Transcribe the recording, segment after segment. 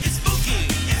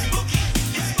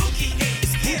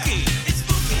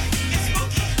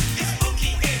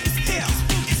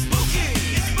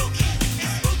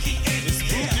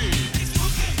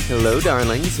Hello,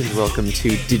 darlings, and welcome to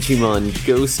Digimon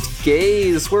Ghost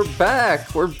Gaze. We're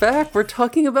back. We're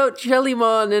talking about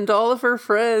Jellymon and all of her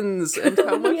friends and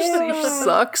how much Sleep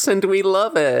sucks, and we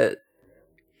love it.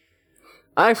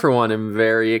 I, for one, am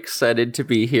very excited to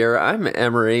be here. I'm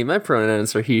Emery. My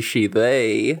pronouns are he, she,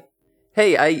 they.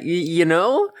 Hey,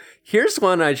 here's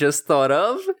one I just thought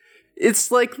of. It's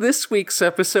like this week's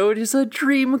episode is a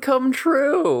dream come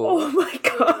true. Oh my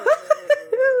god.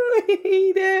 I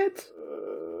hate it.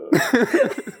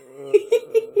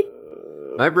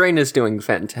 My brain is doing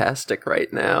fantastic right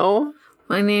now.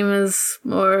 My name is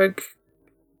Morg.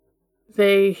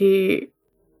 They, he,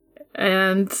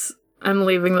 and I'm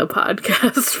leaving the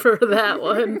podcast for that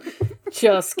one.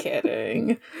 Just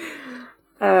kidding.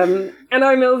 And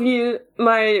I'm Ilvie.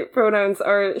 My pronouns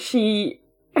are she,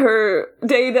 her,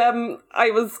 they, them.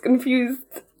 I was confused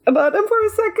about them for a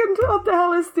second. What the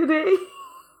hell is today?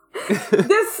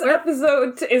 This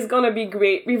episode is gonna be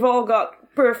great. We've all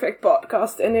got perfect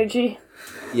podcast energy.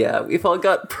 Yeah, we've all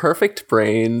got perfect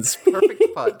brains, perfect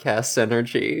podcast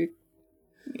energy.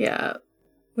 Yeah,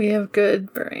 we have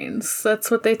good brains.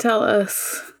 That's what they tell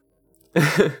us.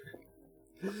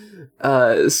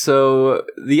 So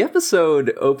the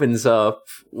episode opens up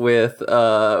with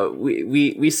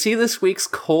we see this week's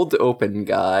cold open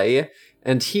guy,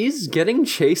 and he's getting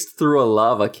chased through a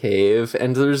lava cave,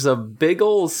 and there's a big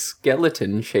ol'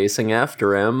 skeleton chasing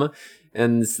after him,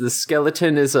 and the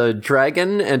skeleton is a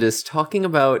dragon and is talking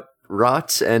about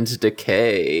rot and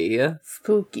decay.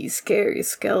 Spooky, scary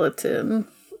skeleton.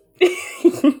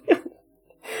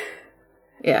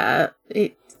 Yeah,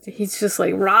 he's just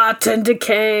like, rot and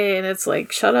decay, and it's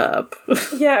like, shut up.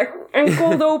 Yeah, and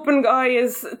cold open guy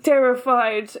is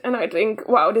terrified, and I think,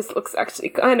 wow, this looks actually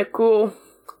kind of cool.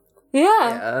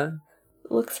 Yeah.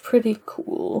 Looks pretty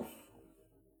cool.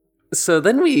 So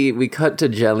then we cut to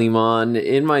Jellymon.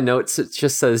 In my notes, it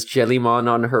just says Jellymon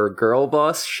on her girl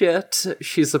boss shit.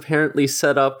 She's apparently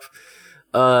set up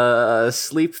a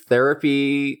sleep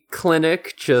therapy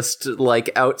clinic just,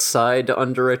 like, outside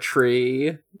under a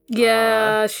tree.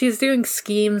 Yeah, she's doing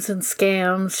schemes and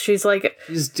scams. She's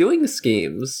doing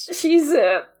schemes. She's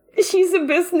a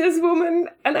businesswoman,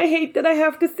 and I hate that I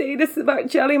have to say this about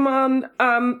Jellymon,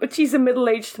 but she's a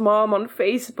middle-aged mom on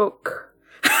Facebook.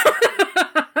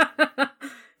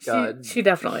 God. She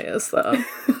definitely is, though.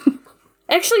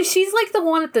 Actually, she's like the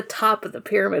one at the top of the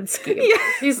pyramid scheme. Yeah.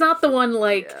 She's not the one,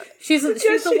 she's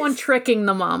the one tricking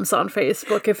the moms on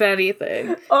Facebook, if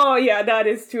anything. Oh, yeah, that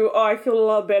is true. Oh, I feel a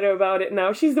lot better about it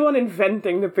now. She's the one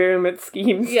inventing the pyramid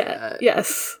schemes. Yeah,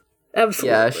 yes,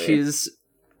 absolutely. Yeah,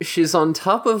 she's on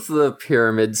top of the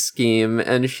pyramid scheme,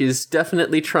 and she's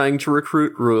definitely trying to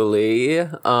recruit Ruli.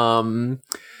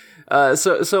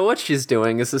 So what she's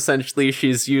doing is essentially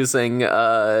she's using,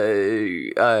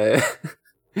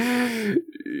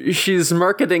 she's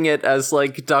marketing it as,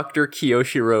 like, Dr.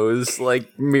 Kiyoshiro's,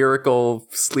 like, miracle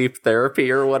sleep therapy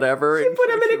or whatever. She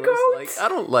put him in a coat. Like, I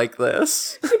don't like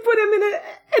this. She put him in a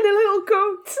little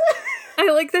coat. I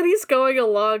like that he's going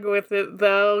along with it,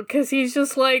 though, because he's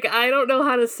just like, I don't know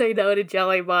how to say no to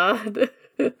Jellymon.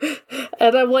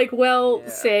 And I'm like, well,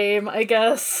 same, I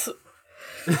guess.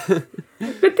 The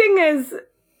thing is,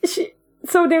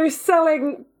 so they're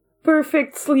selling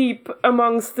perfect sleep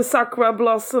amongst the sakura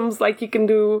blossoms, like you can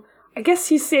do. I guess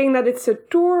he's saying that it's a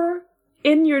tour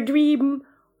in your dream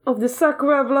of the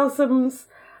sakura blossoms.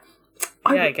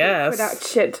 I guess. For that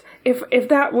shit. If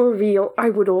that were real,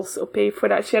 I would also pay for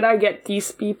that shit. I get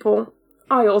these people.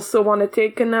 I also want to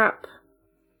take a nap.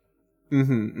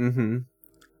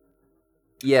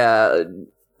 Yeah,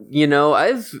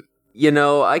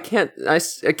 I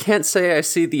can't say I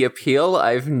see the appeal.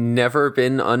 I've never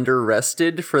been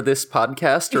under-rested for this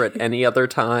podcast or at any other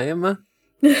time.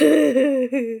 I've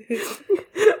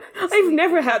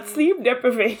never had sleep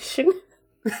deprivation.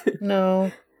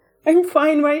 No. I'm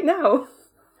fine right now.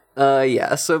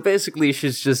 Yeah, so basically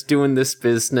she's just doing this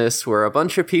business where a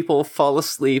bunch of people fall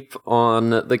asleep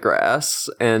on the grass,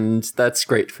 and that's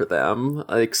great for them,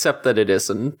 except that it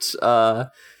isn't.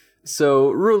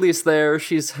 So Ruli's there,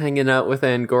 she's hanging out with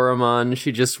Angoramon,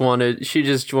 she just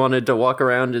wanted to walk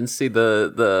around and see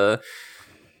the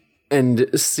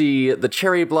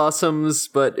cherry blossoms,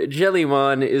 but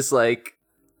Jellymon is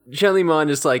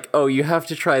like, oh, you have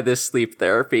to try this sleep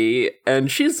therapy, and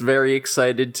she's very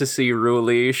excited to see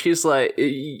Ruli. She's like,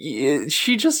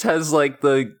 she just has, like,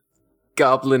 the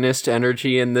goblinist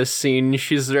energy in this scene.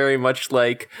 She's very much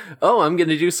like, oh, I'm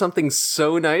gonna do something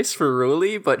so nice for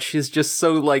Ruli, but she's just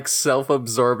so, like,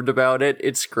 self-absorbed about it.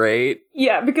 It's great.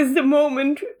 Yeah, because the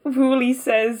moment Ruli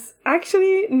says,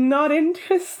 actually, not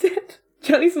interested,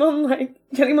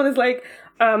 Jellymon is like,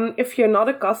 if you're not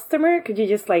a customer, could you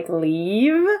just, like,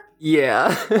 leave?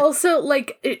 Yeah. Also,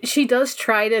 like, she does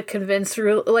try to convince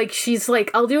her, like, she's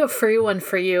like, I'll do a free one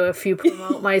for you if you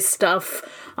promote my stuff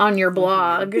on your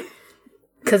blog,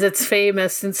 because it's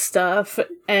famous and stuff.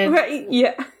 And Right,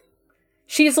 yeah.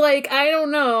 she's like, I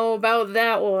don't know about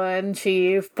that one,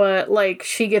 Chief, but, like,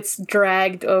 she gets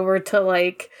dragged over to,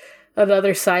 like,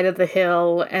 another side of the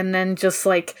hill, and then just,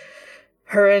 like,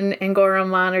 her and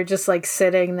Angoramon are just, like,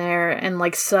 sitting there, and,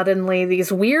 like, suddenly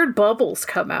these weird bubbles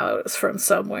come out from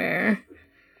somewhere.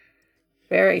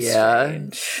 Very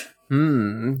strange.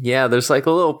 Yeah, there's, like,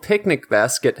 a little picnic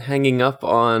basket hanging up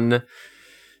on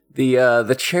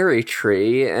the cherry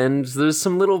tree, and there's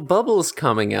some little bubbles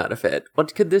coming out of it.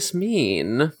 What could this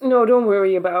mean? No, don't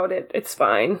worry about it. It's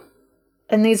fine.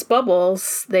 And these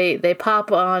bubbles, they pop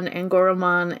on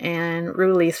Angoramon and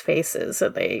Ruli's faces,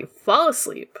 and they fall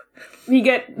asleep. We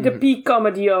get the peak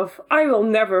comedy of, I will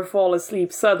never fall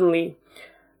asleep suddenly.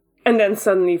 And then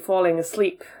suddenly falling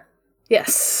asleep.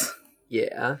 Yes.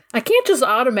 Yeah. I can't just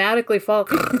automatically fall.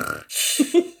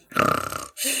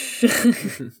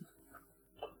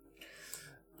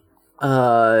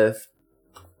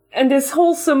 And this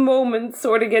wholesome moment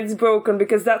sort of gets broken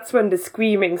because that's when the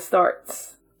screaming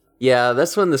starts. Yeah,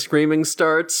 that's when the screaming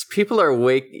starts. People are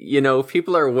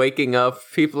people are waking up.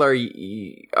 People are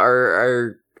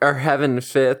having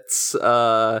fits.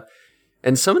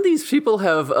 And some of these people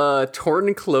have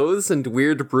torn clothes and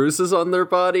weird bruises on their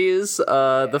bodies.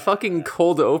 The fucking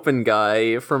cold open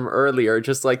guy from earlier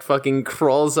just like fucking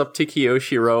crawls up to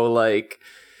Kyoshiro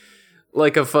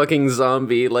like a fucking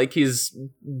zombie, like he's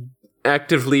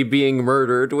actively being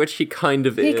murdered, which he kind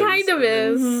of is. He kind of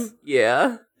is.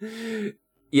 Yeah.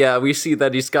 Yeah, we see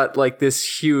that he's got, like,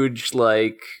 this huge,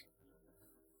 like,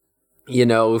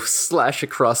 slash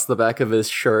across the back of his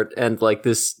shirt and, like,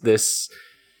 this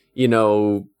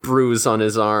bruise on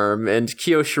his arm. And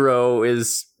Kyoshiro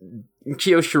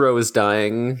is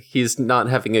dying. He's not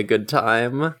having a good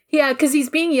time. Yeah, because he's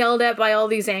being yelled at by all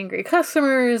these angry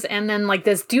customers, and then, like,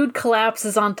 this dude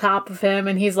collapses on top of him,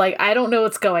 and he's like, I don't know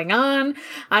what's going on.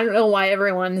 I don't know why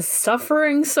everyone's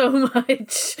suffering so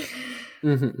much.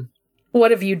 Mm-hmm.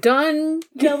 What have you done,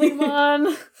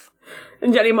 Jellymon?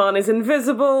 And Jellymon is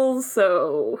invisible,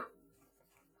 so...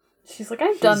 She's like,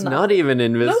 I've done nothing. She's not even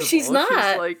invisible. No, she's not.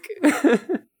 She's like...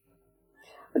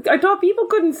 I thought people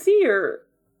couldn't see her.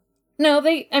 No,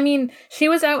 she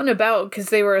was out and about because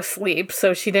they were asleep,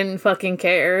 so she didn't fucking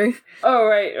care. Oh,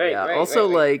 right. Yeah,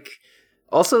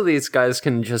 also, these guys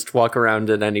can just walk around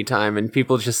at any time, and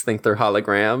people just think they're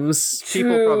holograms. True.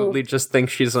 People probably just think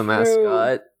she's a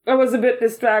mascot. I was a bit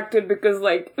distracted because,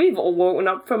 like, we've all woken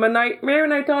up from a nightmare,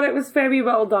 and I thought it was very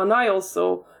well done. I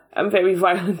also am very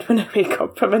violent when I wake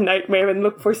up from a nightmare and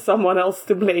look for someone else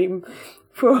to blame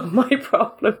for all my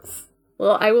problems.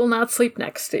 Well, I will not sleep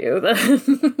next to you, then.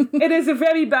 It is a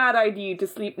very bad idea to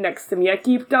sleep next to me. I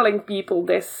keep telling people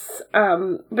this,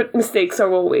 but mistakes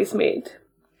are always made.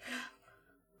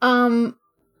 But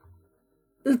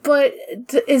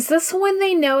is this when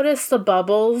they notice the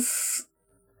bubbles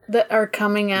that are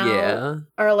coming out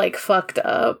are, like, fucked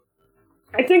up?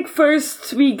 I think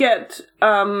first we get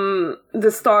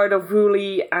the start of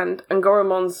Ruli and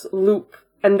Angoramon's loop,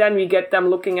 and then we get them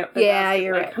looking at the basket,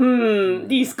 you're like, right.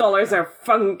 These colors are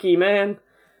funky, man.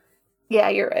 Yeah,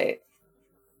 you're right.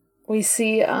 We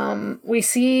see Angoramon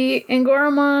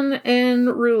and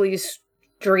Ruli's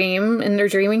dream, and they're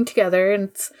dreaming together,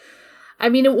 and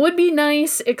it would be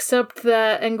nice, except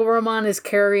that Angoramon is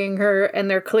carrying her, and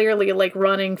they're clearly, like,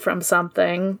 running from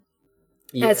something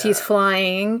as he's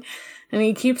flying, and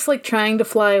he keeps, like, trying to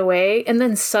fly away, and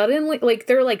then suddenly, like,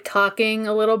 they're, like, talking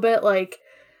a little bit, like,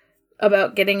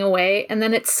 about getting away, and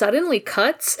then it suddenly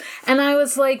cuts, and I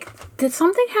was like, did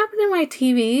something happen to my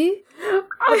TV?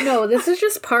 But no, this is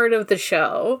just part of the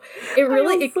show. It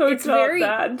really, it's very...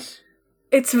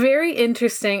 It's very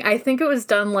interesting. I think it was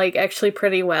done, like, actually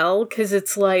pretty well, because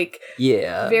it's, like,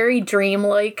 very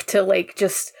dreamlike to, like,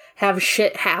 just have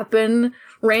shit happen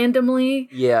randomly.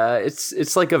 Yeah,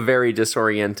 it's like a very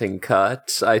disorienting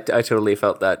cut. I totally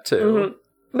felt that, too. Mm-hmm.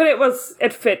 But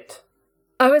it fit.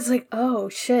 I was like, oh,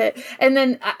 shit. And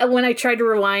then when I tried to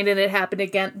rewind and it happened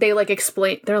again, they, like,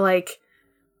 explained, they're like,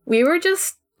 we were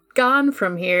just gone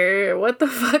from here. What the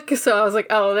fuck? So I was like,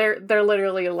 oh, they're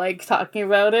literally, like, talking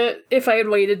about it. If I had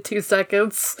waited 2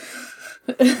 seconds,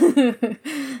 I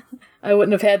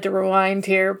wouldn't have had to rewind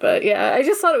here. But yeah, I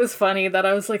just thought it was funny that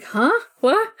I was like, huh?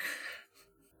 What?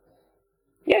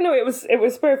 Yeah, no, it was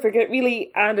perfect. It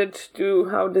really added to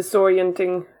how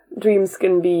disorienting dreams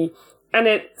can be. And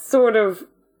it sort of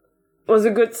was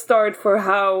a good start for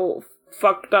how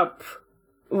fucked up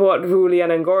what Ruli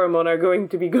and Angoramon are going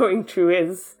to be going through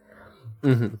is.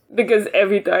 Mm-hmm. Because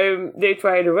every time they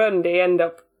try to run, they end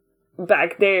up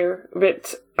back there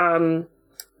with,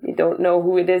 we don't know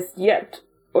who it is yet.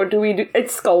 Or do we do...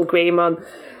 It's Skull Greymon.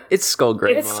 It's Skull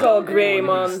Greymon. It's Skull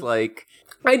Greymon. Like...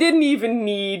 I didn't even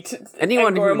need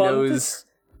anyone who Angoramon knows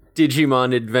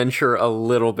Digimon Adventure a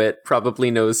little bit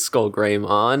probably knows Skull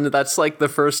Greymon. That's like the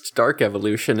first Dark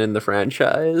evolution in the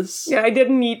franchise. Yeah, I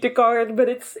didn't need the card, but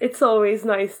it's always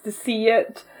nice to see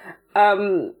it.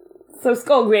 So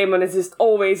Skull Greymon is just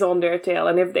always on their tail,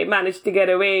 and if they manage to get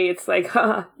away, it's like,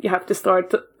 haha, you have to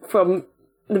start from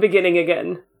the beginning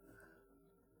again.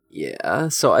 Yeah,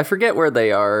 so I forget where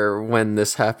they are when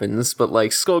this happens, but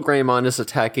like Skull Greymon is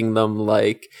attacking them,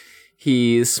 like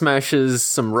he smashes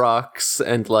some rocks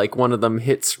and like one of them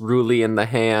hits Ruli in the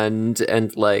hand,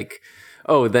 and like,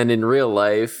 oh, then in real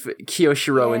life,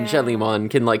 Kyoshiro and Jellymon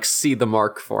can like see the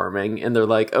mark forming, and they're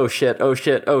like, oh shit, oh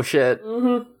shit, oh shit.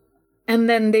 Mm-hmm. And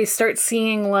then they start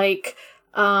seeing like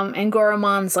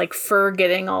Angoramon's like fur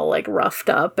getting all like roughed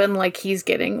up, and like he's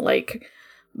getting like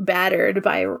battered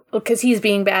by, because he's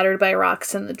being battered by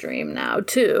rocks in the dream now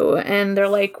too, and they're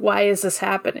like, why is this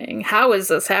happening? How is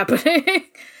this happening?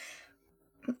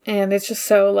 And it's just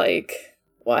so like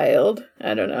wild.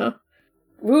 I don't know.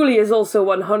 Ruli is also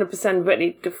 100%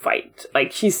 ready to fight.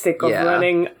 Like, she's sick of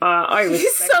running.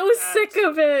 She's so sick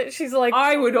of it. She's like,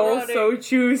 I would also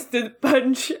choose to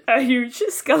punch a huge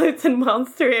skeleton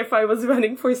monster if I was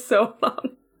running for so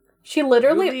long. She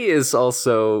literally Ruli is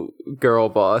also girl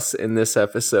boss in this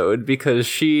episode, because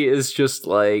she is just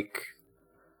like,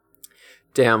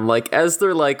 damn, like as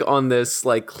they're like on this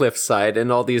like cliffside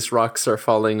and all these rocks are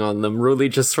falling on them, Ruli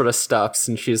just sort of stops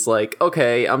and she's like,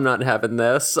 okay, I'm not having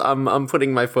this. I'm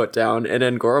putting my foot down. And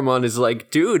then Goramon is like,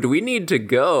 dude, we need to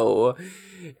go.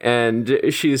 And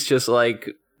she's just like,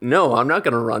 no, I'm not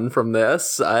gonna run from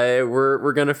this.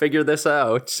 We're gonna figure this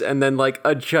out. And then like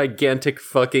a gigantic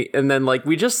fucking, and then like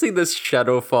we just see this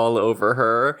shadow fall over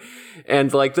her,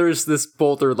 and like there's this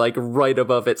boulder like right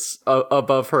above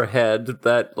above her head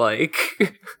that like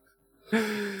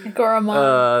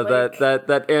Goramon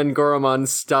that Angoramon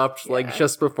stopped like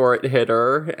just before it hit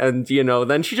her, and you know,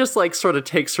 then she just like sort of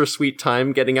takes her sweet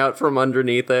time getting out from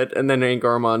underneath it, and then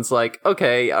Angoramon's like,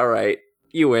 okay, all right,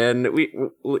 you win.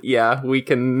 We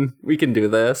can do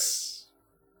this.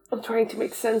 I'm trying to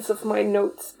make sense of my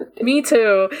notes. Me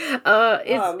too.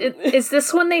 Is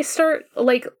this when they start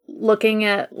like looking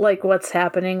at like what's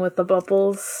happening with the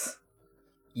bubbles?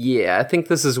 Yeah, I think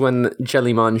this is when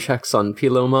Jellymon checks on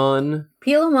Pilomon.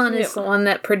 Pilomon is the one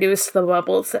that produced the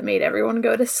bubbles that made everyone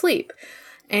go to sleep.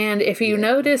 And if you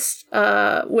noticed,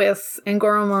 with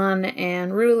Angoramon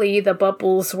and Ruli, the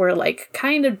bubbles were like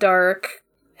kind of dark,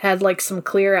 had like some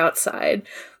clear outside,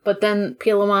 but then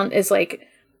Pilomon is like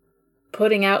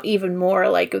putting out even more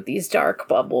like of these dark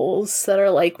bubbles that are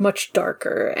like much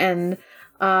darker, and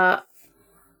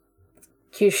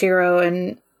Kyoshiro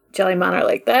and Jellymon are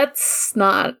like, that's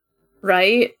not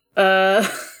right.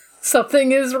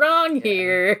 Something is wrong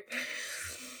here.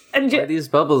 And why are these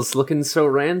bubbles looking so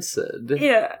rancid?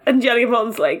 Yeah, and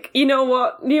Jellymon's like, you know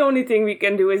what? The only thing we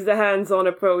can do is the hands-on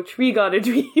approach. We got a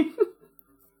dream.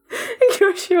 And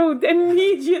Kyoshiro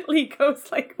immediately goes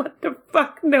like, what the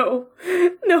fuck? No,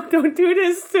 don't do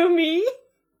this to me.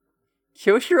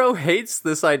 Kyoshiro hates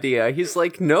this idea. He's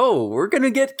like, no, we're gonna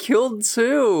get killed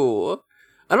too.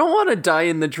 I don't want to die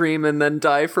in the dream and then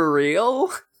die for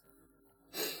real.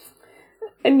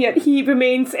 And yet he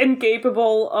remains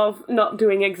incapable of not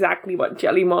doing exactly what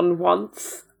Jellymon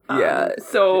wants. Yeah.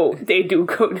 So they do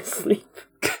go to sleep.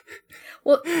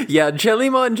 Well, yeah,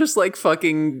 Jellymon just like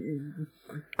fucking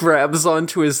grabs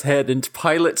onto his head and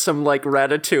pilots him like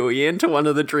Ratatouille into one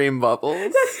of the dream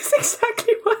bubbles. That's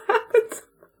exactly what happens.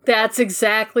 That's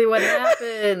exactly what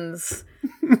happens.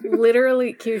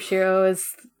 Literally, Kyoshiro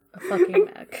is a fucking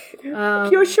mech.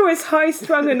 Kyoshiro is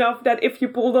high-strung enough that if you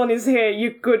pulled on his hair,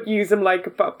 you could use him like a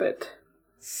puppet.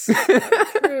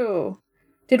 True.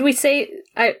 Did we say...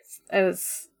 I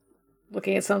was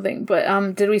looking at something,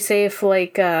 but did we say if,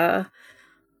 like,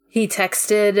 he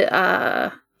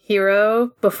texted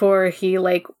Hiro before he,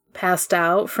 like, passed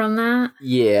out from that?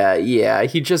 Yeah,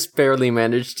 he just barely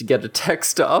managed to get a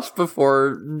text off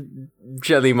before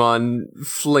Jellymon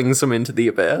flings him into the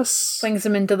abyss. Flings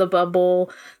him into the bubble.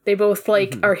 They both,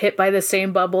 like, are hit by the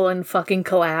same bubble and fucking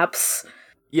collapse.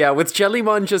 Yeah, with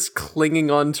Jellymon just clinging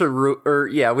onto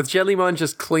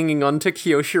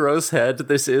Kyoshiro's head.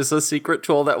 This is a secret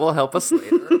tool that will help us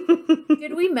later.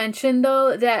 Did we mention,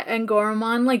 though, that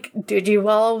Angoramon, like,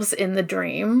 digivolves in the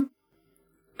dream?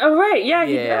 Oh, right, yeah,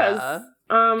 he does.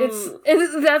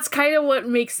 That's kind of what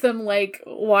makes them like,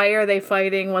 why are they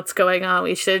fighting? What's going on?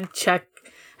 We should check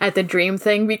at the dream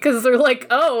thing, because they're like,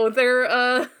 oh,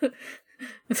 they're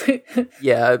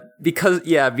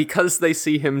because they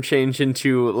see him change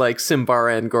into like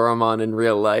Simbara and Goramon in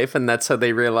real life, and that's how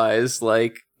they realize,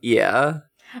 like, yeah.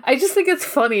 I just think it's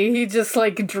funny. He just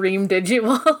like dream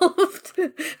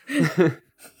digivolved.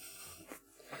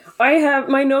 I have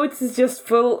my notes is just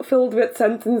filled with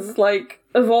sentences like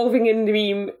evolving in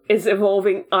dream is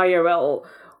evolving IRL,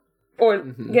 or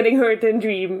getting hurt in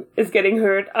dream is getting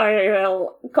hurt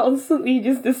IRL. Constantly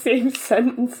just the same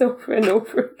sentence over and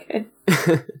over again.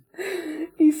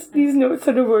 These notes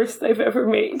are the worst I've ever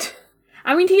made.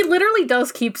 I mean, he literally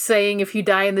does keep saying, if you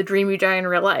die in the dream, you die in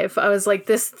real life. I was like,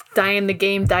 this die in the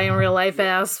game, die in real life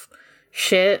ass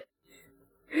shit.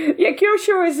 Yeah,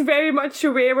 Kyoshiro is very much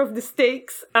aware of the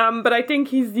stakes, but I think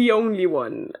he's the only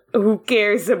one who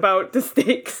cares about the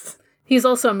stakes. He's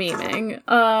also memeing.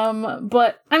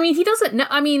 But, I mean, he doesn't know.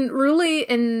 I mean, Ruli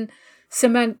and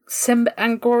Simba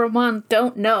and Goramon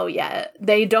don't know yet.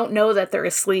 They don't know that they're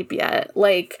asleep yet.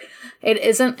 Like, it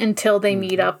isn't until they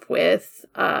meet up with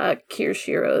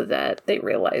Kyoshiro that they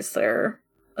realize they're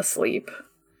asleep.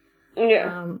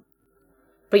 Yeah.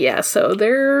 But yeah, so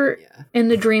they're in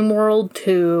the dream world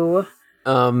too.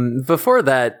 Before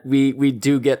that, we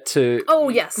do get to... Oh,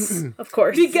 yes, of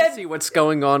course. We get to see what's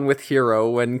going on with Hiro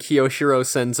when Kyoshiro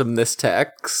sends him this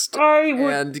text.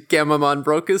 And Gamamon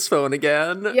broke his phone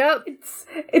again. Yep.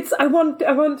 I want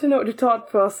to know the thought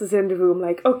process in the room.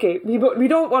 Like, okay, we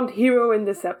don't want Hiro in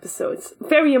this episode. It's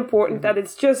very important that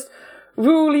it's just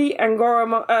Ruli and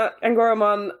Goramon,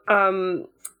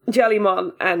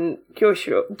 Jellymon, and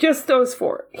Kyoshiro. Just those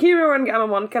four. Hiro and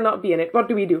Gamamon cannot be in it. What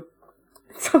do we do?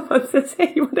 Someone says,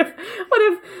 hey, what if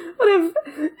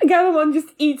Gamamon just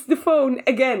eats the phone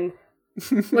again?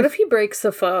 What if he breaks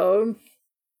the phone?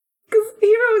 Because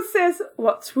Hiro says,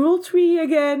 what's rule 3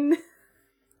 again?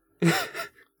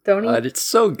 Don't he? It's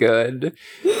so good.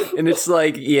 And it's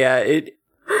like, yeah, it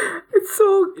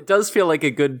does feel like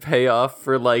a good payoff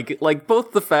for like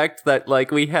both the fact that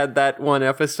like we had that one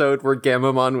episode where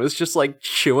Gamamon was just like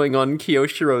chewing on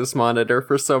Kyoshiro's monitor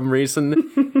for some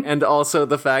reason, and also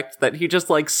the fact that he just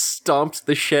like stomped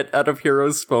the shit out of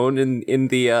Hiro's phone in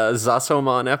the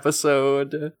Zasomon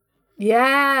episode.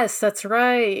 Yes, that's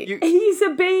right. He's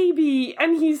a baby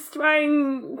and he's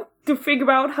trying to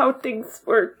figure out how things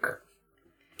work.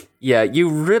 Yeah, you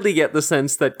really get the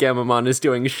sense that Gamamon is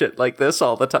doing shit like this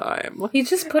all the time. He's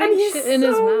just putting shit in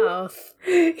his mouth.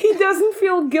 He doesn't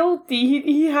feel guilty.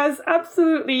 He has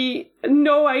absolutely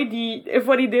no idea if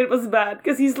what he did was bad,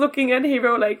 because he's looking at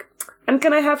Hiro like, and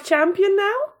can I have champion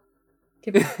now?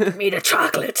 Give me the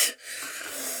chocolate.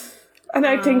 And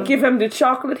I think give him the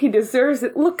chocolate, he deserves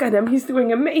it. Look at him, he's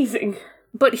doing amazing.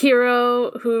 But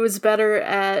Hiro, who is better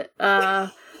at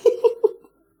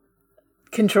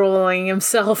controlling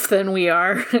himself than we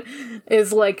are,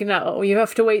 is like, no, you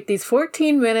have to wait these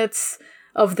 14 minutes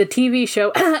of the TV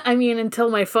show, until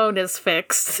my phone is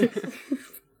fixed.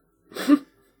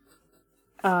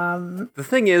 The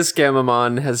thing is,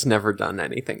 Gamamon has never done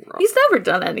anything wrong. He's never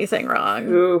done anything wrong.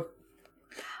 Ooh.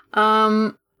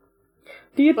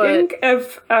 Do you think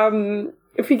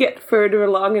if we get further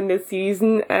along in this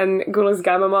season and Gulas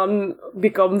Gamamon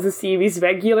becomes a series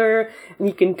regular and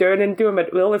you can turn into him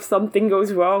at will, if something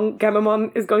goes wrong,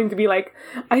 Gamamon is going to be like,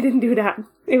 I didn't do that.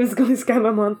 It was Gulas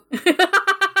Gamamon.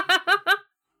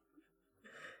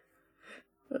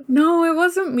 No, it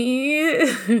wasn't me.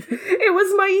 It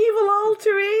was my evil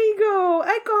alter ego.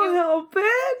 I can't help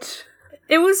it.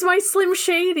 It was my Slim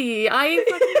Shady.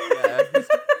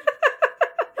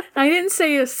 I didn't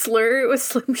say a slur, it was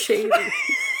Slim Shady.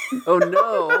 Oh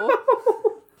no.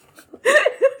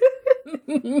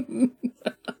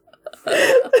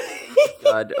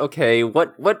 God, okay,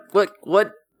 what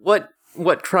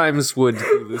crimes would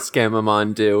this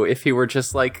Gamamon do if he were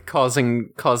just like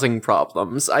causing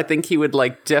problems? I think he would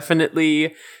like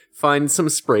definitely find some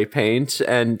spray paint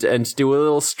and do a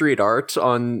little street art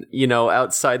on,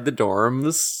 outside the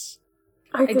dorms.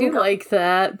 I do like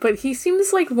that, but he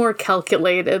seems like more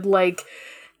calculated. Like,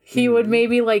 he would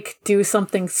maybe like do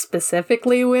something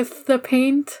specifically with the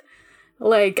paint.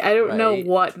 Like, I don't know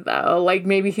what though. Like,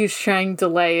 maybe he's trying to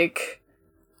like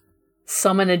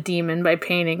summon a demon by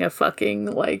painting a fucking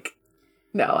like.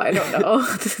 No, I don't know.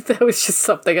 That was just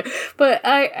something. But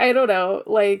I don't know.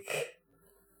 Like,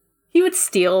 he would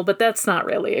steal, but that's not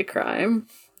really a crime.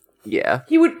 Yeah.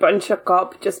 He would punch a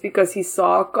cop just because he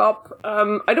saw a cop.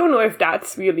 I don't know if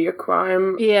that's really a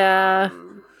crime. Yeah.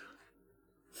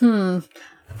 Just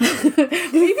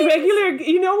regular,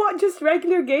 you know what? Just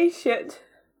regular gay shit.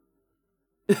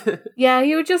 Yeah,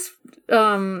 he would just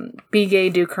be gay,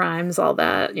 do crimes, all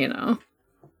that, you know.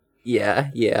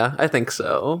 Yeah, I think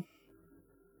so.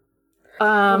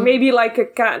 Maybe like a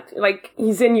cat, like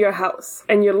he's in your house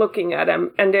and you're looking at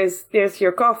him, and there's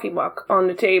your coffee mug on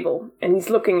the table, and he's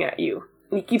looking at you.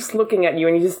 And he keeps looking at you,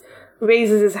 and he just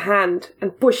raises his hand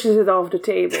and pushes it off the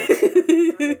table.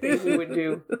 That's what he would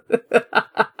do.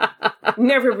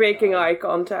 Never breaking eye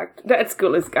contact. That's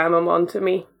Gullisgamamon to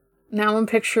me. Now I'm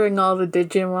picturing all the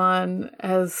Digimon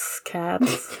as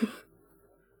cats.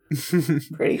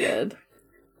 Pretty good.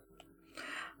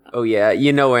 Oh yeah,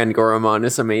 you know Angoramon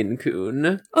is a Maine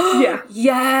Coon. Yeah.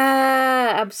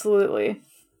 Yeah, absolutely.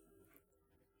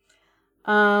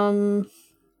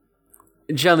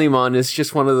 Jellymon is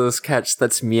just one of those cats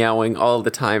that's meowing all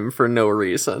the time for no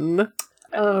reason.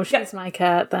 Oh, she's my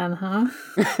cat then, huh?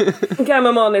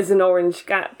 Gamamon is an orange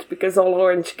cat, because all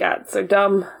orange cats are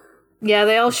dumb. Yeah,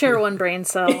 they all share one brain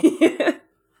cell. Yeah.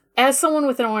 As someone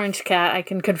with an orange cat, I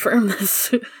can confirm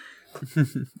this.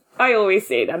 I always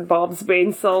say that Bob's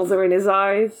brain cells are in his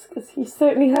eyes, because he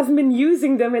certainly hasn't been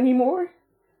using them anymore.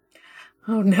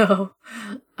 Oh no.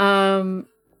 Where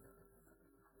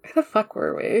the fuck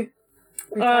were we?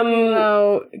 We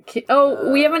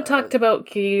haven't talked about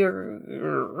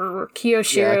Kiyoshiro.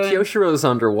 Yeah, Kyoshiro's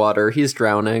underwater. He's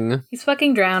drowning. He's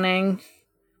fucking drowning.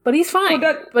 But he's fine.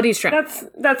 But he's drowning.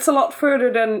 That's a lot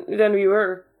further than we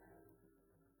were.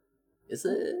 Is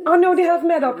it? Oh no, they have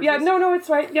met up. Yeah, no, it's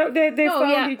right. Yeah, they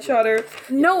found each other.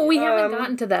 No, we haven't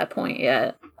gotten to that point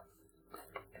yet.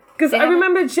 Because I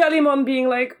remember Jellymon being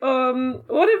like,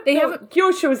 what if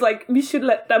Kyosho was like, we should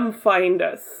let them find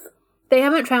us. They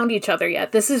haven't found each other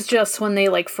yet. This is just when they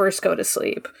like first go to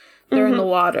sleep. They're in the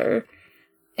water.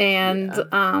 And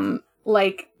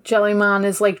like Jellymon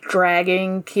is like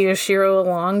dragging Kiyoshiro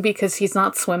along because he's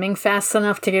not swimming fast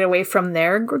enough to get away from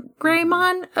their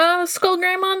Greymon, Skull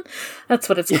Greymon. That's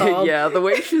what it's called. Yeah, the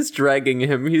way she's dragging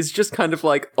him, he's just kind of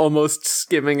like almost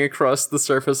skimming across the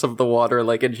surface of the water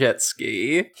like a jet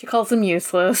ski. She calls him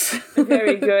useless.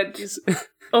 Very good.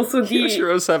 Also,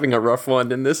 Kyoshiro's having a rough one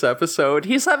in this episode.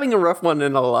 He's having a rough one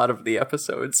in a lot of the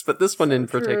episodes, but this one in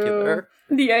particular.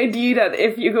 The idea that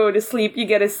if you go to sleep, you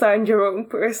get assigned your own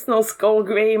personal Skull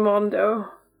Greymon, though.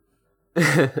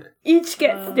 Each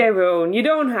gets their own. You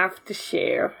don't have to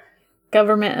share.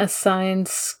 Government assigned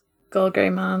Skull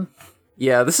Greymon.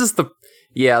 Yeah, this is the...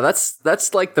 Yeah,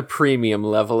 that's like the premium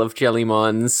level of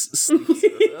Jellymon's... You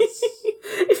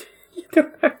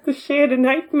don't have to share the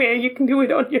nightmare. You can do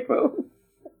it on your own.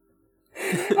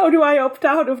 How do I opt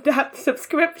out of that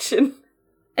subscription?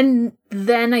 And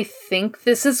then I think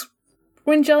this is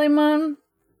when Jellymon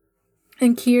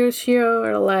and Kiyoshiro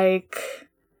are like,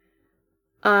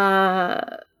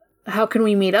 how can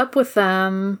we meet up with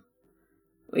them?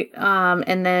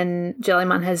 And then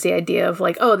Jellymon has the idea of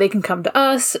like, oh, they can come to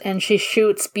us, and she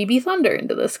shoots BB Thunder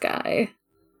into the sky.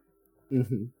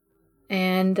 Mm-hmm.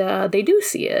 And they do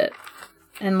see it.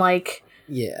 And like...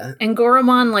 Yeah. And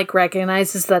Goramon, like,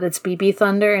 recognizes that it's BB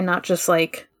Thunder and not just,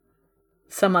 like,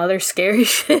 some other scary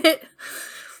shit.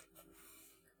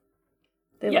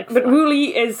 But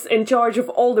Ruli is in charge of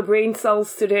all the brain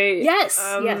cells today. Yes,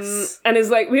 yes. And is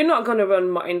like, we're not gonna run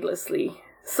mindlessly.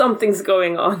 Something's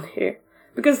going on here.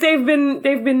 Because they've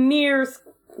been near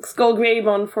Skull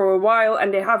Greymon for a while,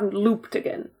 and they haven't looped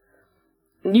again.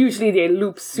 And usually they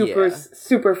loop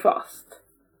super fast.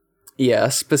 Yeah,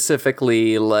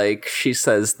 specifically, like, she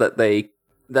says that they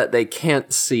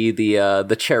can't see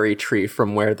the cherry tree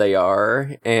from where they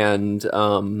are, and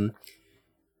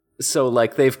so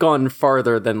like they've gone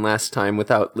farther than last time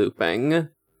without looping.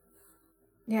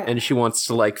 Yeah. And she wants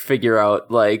to like figure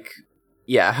out like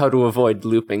how to avoid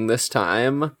looping this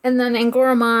time. And then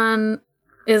Angoramon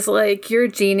is like, you're a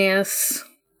genius.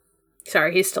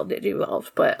 Sorry, he's still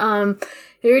Digivolved, but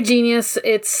you're a genius.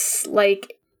 It's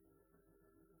like,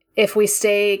 if we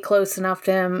stay close enough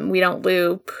to him, we don't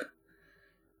loop.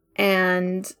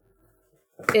 And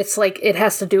it's like, it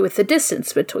has to do with the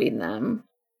distance between them.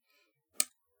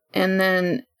 And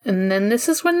then this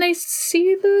is when they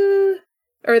see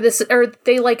or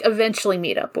they like eventually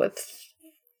meet up with.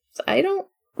 I don't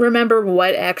remember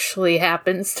what actually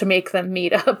happens to make them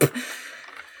meet up.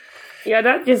 Yeah,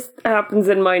 that just happens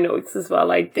in my notes as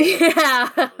well, I think.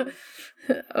 Yeah.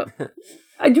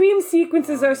 Dream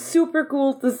sequences are super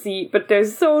cool to see, but they're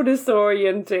so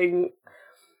disorienting.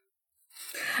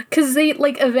 Because they,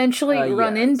 like, eventually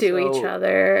run into each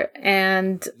other,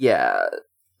 and... Yeah.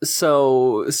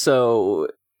 So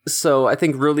I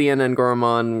think Ruli and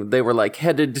Angoramon, they were, like,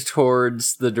 headed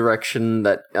towards the direction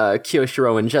that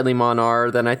Kiyoshiro and Jellymon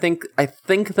are. Then I think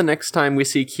the next time we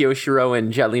see Kiyoshiro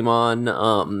and Jellymon,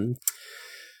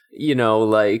 you know,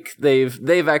 like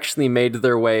they've actually made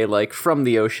their way like from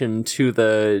the ocean to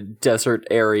the desert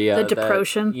area. The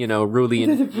Deprotion. That, you know, Ruli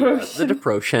and the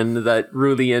Deprotion that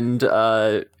Ruli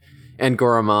and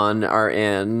Goramon are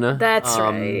in. That's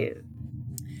right.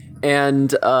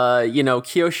 And, you know,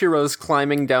 Kyoshiro's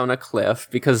climbing down a cliff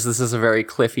because this is a very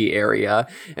cliffy area.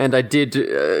 And I did,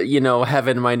 you know, have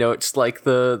in my notes, like,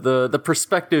 the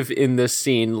perspective in this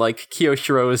scene, like,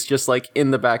 Kyoshiro is just, like, in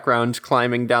the background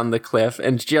climbing down the cliff,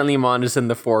 and Jellymon is in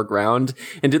the foreground.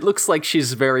 And it looks like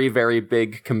she's very, very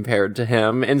big compared to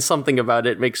him. And something about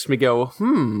it makes me go,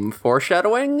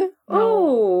 foreshadowing?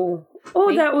 Oh,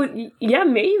 that would, yeah,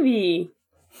 maybe.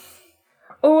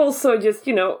 Or also just,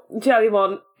 you know,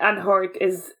 Jellymon at heart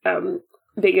is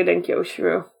bigger than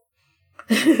Kyoshiro.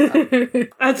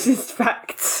 That's just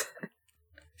facts.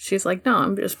 She's like, no,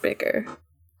 I'm just bigger.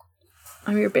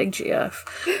 I'm your big GF.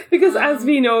 Because as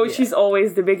we know, she's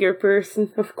always the bigger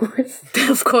person, of course.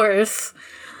 Of course.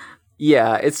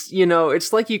 Yeah, it's, you know,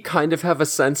 it's like you kind of have a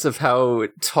sense of how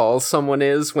tall someone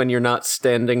is when you're not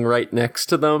standing right next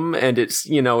to them, and it's,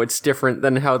 you know, it's different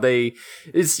than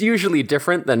it's usually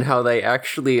different than how they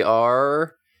actually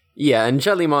are. Yeah, and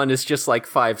Jellymon is just like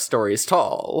 5 stories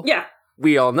tall. Yeah.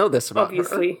 We all know this about her.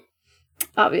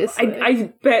 Obviously.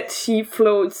 I bet she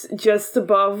floats just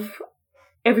above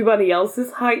everybody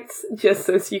else's heights, just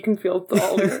so she can feel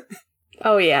taller.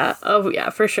 Oh yeah,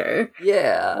 for sure.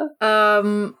 Yeah.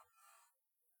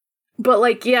 But,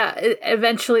 like, yeah,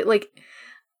 eventually, like,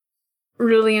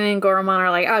 Ruli and Goramon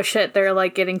are like, oh shit, they're,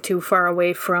 like, getting too far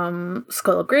away from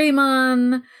Skull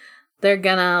Greymon. They're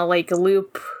gonna, like,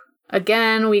 loop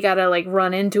again. We gotta, like,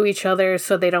 run into each other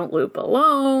so they don't loop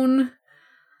alone.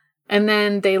 And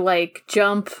then they, like,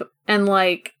 jump and,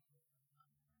 like,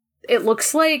 it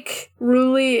looks like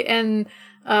Ruli and,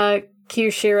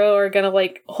 Kyoshiro are gonna,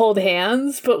 like, hold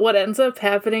hands, but what ends up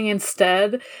happening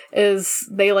instead is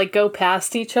they, like, go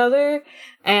past each other,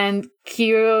 and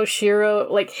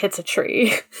Kyoshiro, like, hits a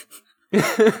tree.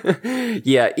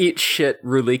 Yeah, eat shit,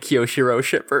 Ruli Kyoshiro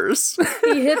shippers.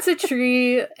 He hits a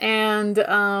tree, and,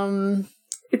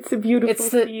 it's a beautiful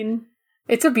scene.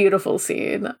 It's a beautiful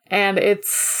scene, and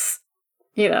it's,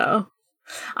 you know...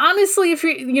 Honestly, if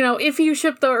you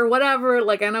ship though or whatever,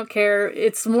 like, I don't care.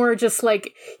 It's more just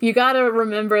like you gotta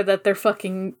remember that they're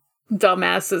fucking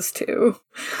dumbasses too.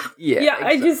 Yeah, exactly.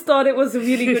 I just thought it was a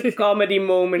really good comedy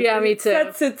moment. Yeah, me too.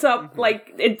 It sets it up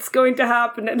like it's going to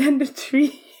happen, and then the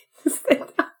tree.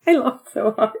 I laughed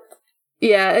so hard.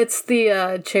 Yeah, it's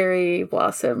the cherry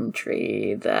blossom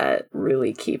tree that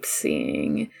Ruli keeps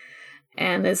seeing,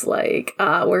 and is like,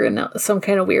 we're in some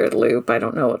kind of weird loop. I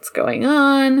don't know what's going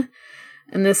on.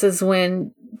 And this is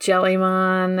when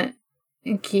Jellymon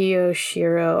and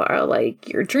Kyoshiro are like,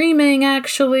 you're dreaming,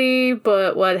 actually,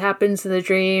 but what happens in the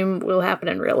dream will happen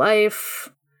in real life.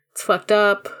 It's fucked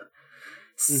up.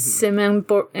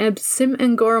 Mm-hmm. Sim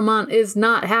and Goramon is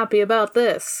not happy about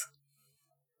this.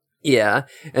 Yeah,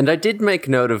 and I did make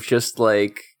note of just,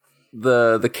 like,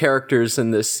 the characters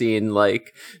in this scene,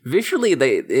 like, visually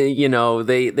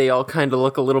they all kind of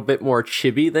look a little bit more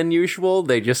chibi than usual.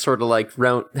 They just sort of like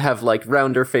have like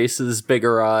rounder faces,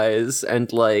 bigger eyes,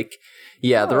 and like,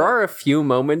 yeah, there are a few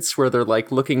moments where they're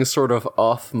like looking sort of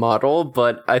off model,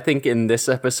 but I think in this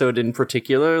episode in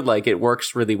particular, like, it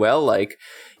works really well. Like,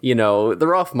 you know,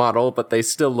 they're off model, but they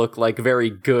still look like very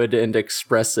good and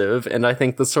expressive, and I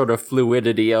think the sort of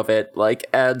fluidity of it like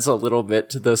adds a little bit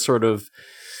to the sort of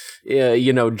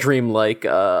you know, dreamlike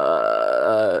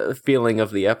feeling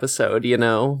of the episode, you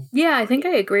know? Yeah, I think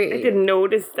I agree. I didn't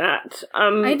notice that.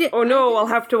 I'll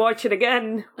have to watch it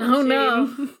again. Oh,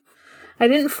 no. I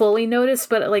didn't fully notice,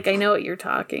 but, like, I know what you're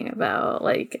talking about.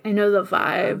 Like, I know the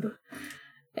vibe.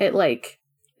 It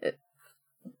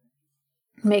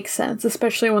makes sense,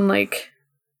 especially when, like,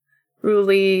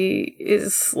 Ruli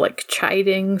is, like,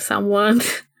 chiding someone.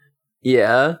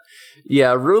 Yeah.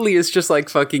 Yeah, Ruli is just, like,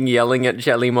 fucking yelling at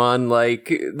Jellymon,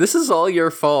 like, this is all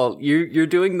your fault. You're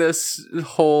doing this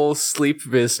whole sleep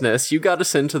business. You got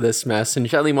us into this mess. And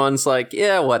Jellymon's like,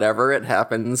 yeah, whatever, it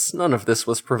happens. None of this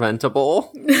was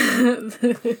preventable.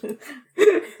 It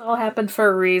all happened for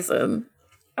a reason.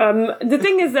 The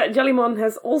thing is that Jellymon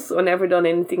has also never done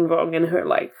anything wrong in her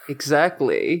life.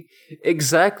 Exactly.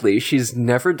 She's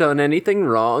never done anything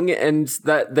wrong, and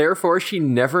that therefore she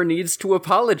never needs to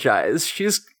apologize.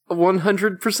 She's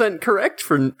 100% correct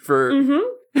for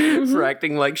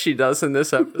acting like she does in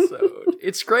this episode.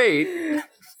 It's great.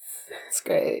 It's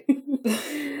great.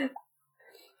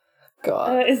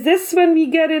 God. Is this when we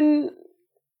get in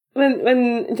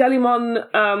when Jellymon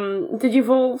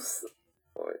digivolves?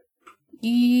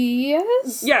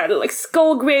 Yes. Yeah, like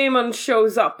Skull Greymon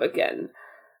shows up again.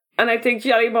 And I think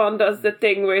Jellymon does the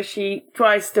thing where she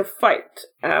tries to fight.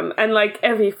 And like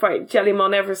every fight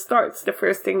Jellymon ever starts, the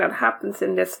first thing that happens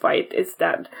in this fight is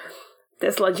that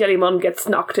Tesla Jellymon gets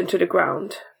knocked into the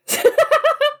ground.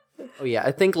 Oh yeah,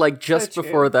 I think like just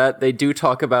before that, they do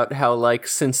talk about how like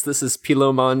since this is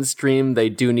Pilomon's dream, they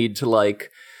do need to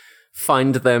like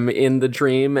find them in the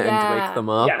dream and wake them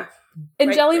up. Yeah.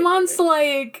 And Jellymon's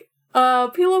like,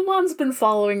 Pilomon's been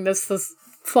following us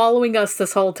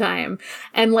this whole time.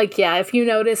 And like, yeah, if you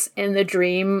notice in the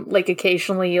dream, like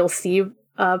occasionally you'll see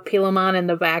Pilomon in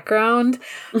the background.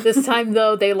 This time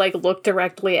though, they like look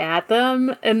directly at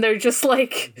them and they're just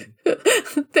like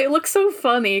they look so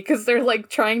funny because they're like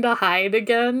trying to hide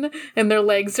again and their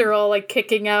legs are all like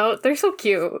kicking out. They're so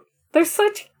cute. They're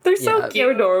so cute.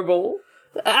 They're adorable.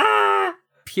 Ah!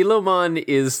 Pilomon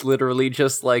is literally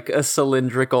just like a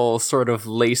cylindrical sort of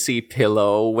lacy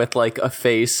pillow with like a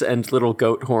face and little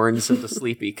goat horns and a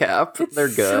sleepy cap. They're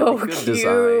good. So good cute.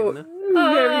 design.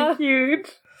 Very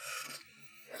cute.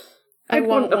 I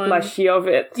want a plushie of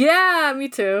it. Yeah, me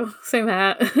too. Same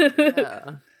hat.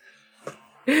 Yeah.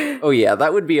 Oh yeah,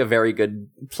 that would be a very good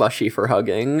plushie for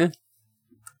hugging.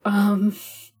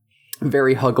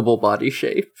 Very huggable body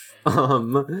shape.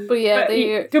 But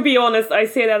yeah, to be honest, I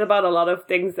say that about a lot of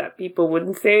things that people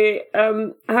wouldn't say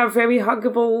have very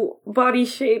huggable body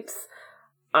shapes.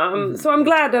 So I'm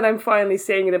glad that I'm finally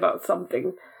saying it about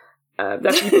something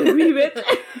that people agree with.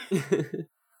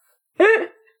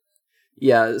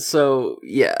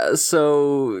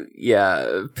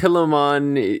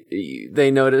 Pilomon,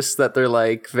 they notice that they're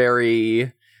like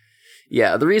very...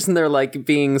 Yeah, the reason they're like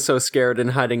being so scared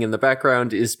and hiding in the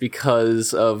background is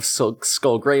because of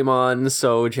Skullgreymon,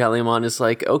 so Jellymon is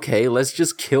like, okay, let's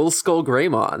just kill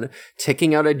Skullgreymon.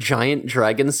 Taking out a giant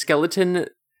dragon skeleton,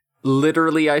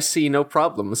 literally I see no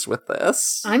problems with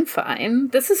this. I'm fine.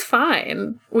 This is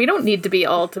fine. We don't need to be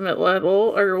ultimate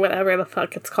level, or whatever the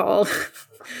fuck it's called.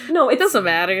 No, it doesn't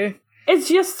matter. It's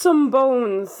just some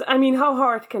bones. I mean, how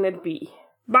hard can it be?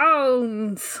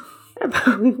 Bones!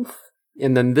 Bones.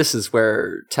 And then this is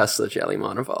where Tesla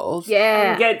Jellymon evolves.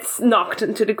 Yeah. And gets knocked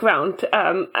into the ground,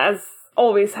 as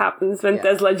always happens when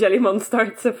Tesla Jellymon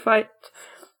starts a fight.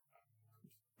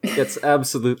 Gets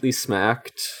absolutely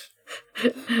smacked.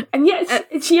 And yet,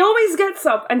 she always gets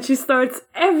up and she starts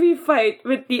every fight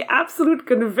with the absolute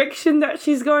conviction that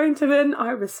she's going to win.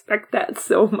 I respect that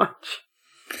so much.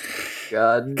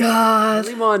 God.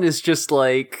 Jellymon is just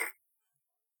like...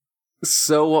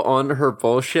 so on her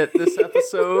bullshit this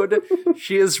episode.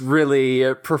 She is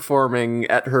really performing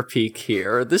at her peak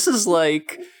here. This is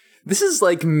like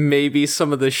maybe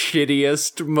some of the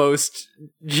shittiest, most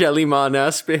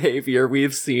Jellymon-esque behavior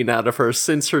we've seen out of her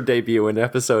since her debut in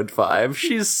episode 5.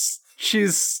 She's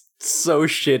so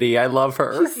shitty. I love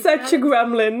her. She's such a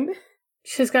gremlin.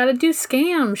 She's got to do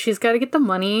scams. She's got to get the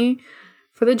money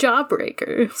for the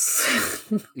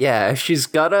Jawbreakers. Yeah, she's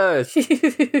gotta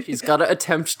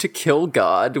attempt to kill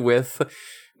God with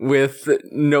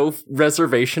no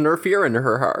reservation or fear in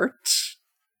her heart.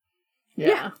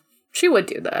 Yeah. She would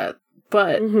do that.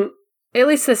 But at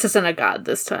least this isn't a god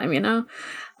this time, you know?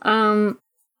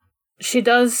 She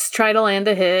does try to land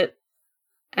a hit.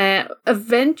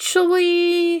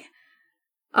 Eventually,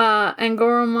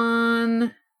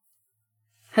 Angoromon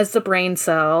has the brain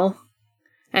cell.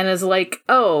 And is like,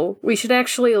 oh, we should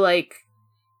actually, like,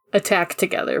 attack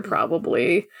together,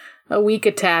 probably. A weak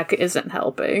attack isn't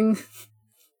helping.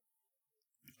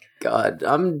 God,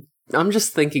 I'm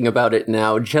just thinking about it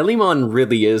now. Jellymon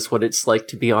really is what it's like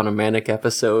to be on a manic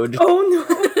episode. Oh,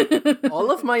 no!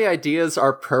 All of my ideas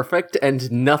are perfect,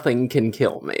 and nothing can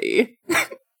kill me.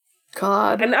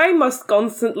 God. And I must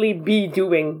constantly be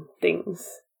doing things.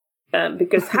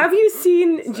 Because have you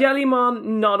seen Jellymon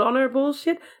not on her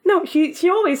bullshit? No, she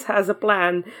always has a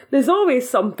plan. There's always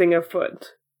something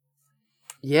afoot.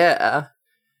 Yeah.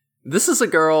 This is a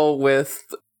girl with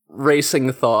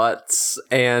racing thoughts,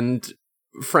 and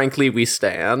frankly, we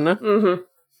stan. Mm-hmm.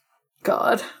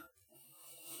 God.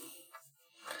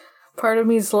 Part of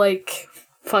me's like,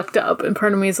 fucked up, and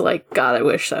part of me's like, God, I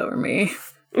wish that were me.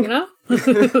 You know?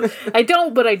 I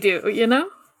don't, but I do, you know?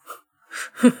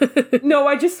 No,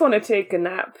 I just want to take a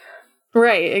nap.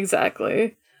 Right,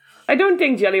 exactly. I don't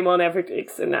think Jellymon ever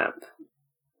takes a nap.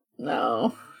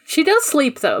 No. She does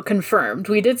sleep, though, confirmed.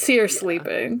 We did see her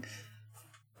sleeping.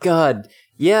 God,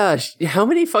 yeah, how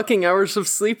many fucking hours of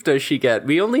sleep does she get?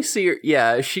 We only see her,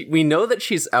 we know that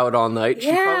she's out all night.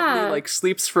 She probably, like,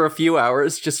 sleeps for a few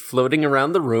hours just floating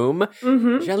around the room.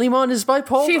 Mm-hmm. Jellymon is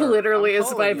bipolar. She literally is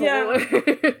bipolar.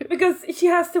 Yeah. Because she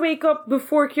has to wake up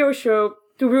before Kyosho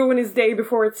to ruin his day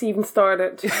before it's even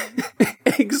started.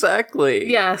 Exactly.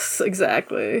 Yes,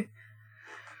 exactly.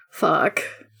 Fuck.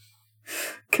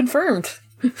 Confirmed.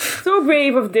 So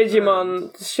brave of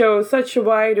Digimon to show such a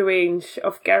wide range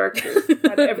of characters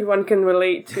that everyone can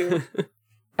relate to.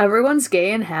 Everyone's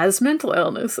gay and has mental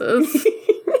illnesses.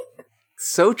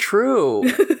 So true.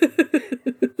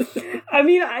 I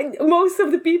mean, most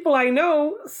of the people I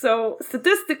know, so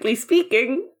statistically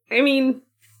speaking, I mean...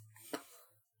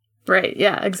 Right,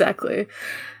 yeah, exactly.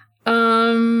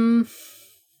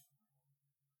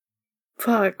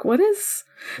 Fuck, what is...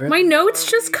 My notes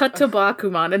just cut to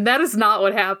Bakuman, and that is not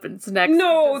what happens next.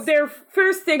 No,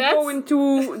 they go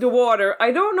into the water.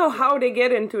 I don't know how they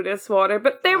get into this water,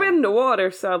 but they're in the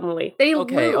water suddenly. They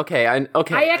Okay. I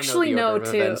actually know the order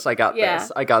of too. events. I got Yeah.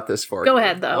 this. I got this for Go you.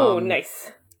 ahead, though. Oh,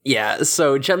 nice. Yeah,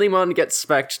 so Jellymon gets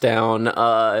specced down.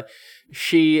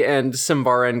 She and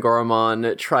Simbara and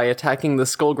Goramon try attacking the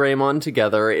Skullgreymon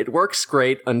together. It works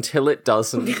great until it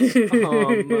doesn't.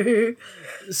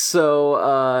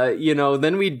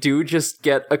 Then we do just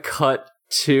get a cut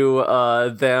to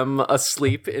them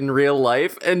asleep in real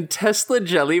life, and Tesla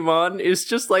Jellymon is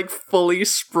just like fully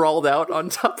sprawled out on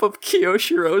top of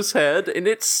Kyoshiro's head, and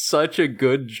it's such a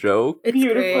good joke. It's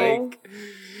Beautiful. great.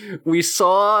 We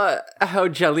saw how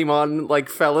Jellymon like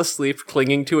fell asleep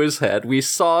clinging to his head. We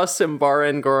saw Simbara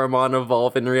and Goramon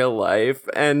evolve in real life,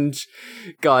 and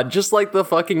God, just like the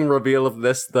fucking reveal of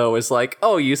this though is like,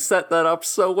 oh, you set that up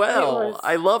so well.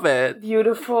 I love it.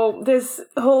 Beautiful. This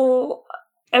whole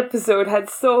episode had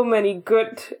so many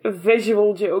good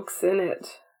visual jokes in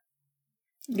it.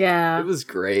 Yeah. It was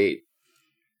great.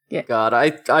 Yeah. God,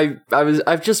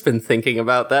 I've just been thinking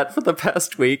about that for the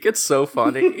past week. It's so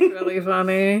funny. It's really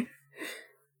funny.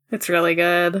 It's really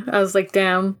good. I was like,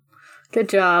 damn, good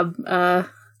job,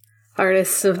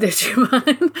 artists of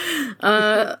Digimon.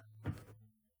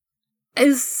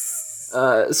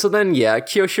 So then,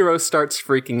 Kyoshiro starts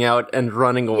freaking out and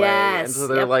running away, Yes, and so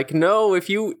they're like, "No, if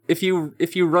you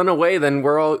run away, then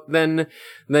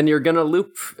then you're gonna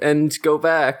loop and go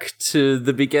back to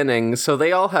the beginning." So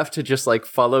they all have to just like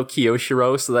follow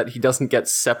Kyoshiro so that he doesn't get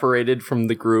separated from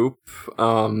the group.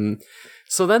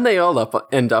 So then they all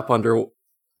end up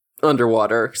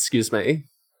underwater. Excuse me.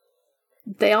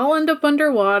 They all end up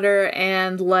underwater,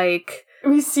 and like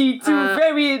We see two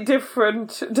very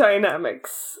different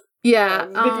dynamics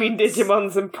between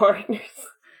Digimons and partners.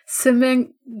 Sim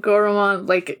and Goramon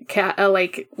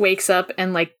wakes up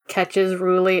and like catches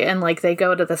Ruli, and like they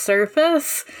go to the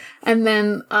surface, and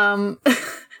then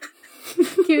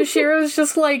Kyoshiro's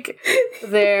just like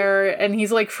there, and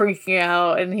he's like freaking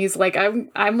out, and he's like,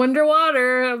 I'm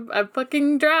underwater, I'm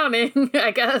fucking drowning,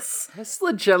 I guess.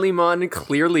 Tesla Jellymon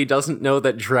clearly doesn't know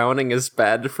that drowning is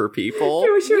bad for people.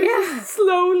 Kyoshiro's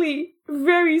slowly,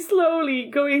 very slowly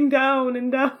going down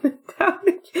and down and down.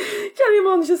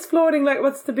 Jellymon's just floating like,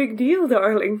 what's the big deal,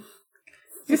 darling?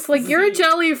 Just like, you're a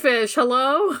jellyfish,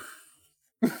 hello?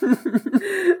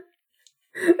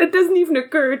 It doesn't even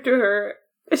occur to her.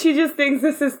 She just thinks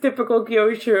this is typical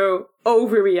Kyoshiro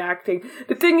overreacting.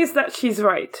 The thing is that she's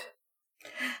right.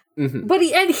 Mm-hmm. But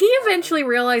he eventually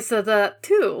realized that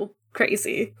too.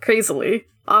 Crazily,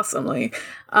 awesomely.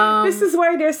 This is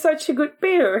why they're such a good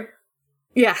pair.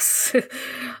 Yes,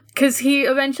 because he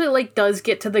eventually like does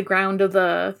get to the ground of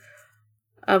the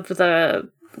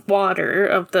water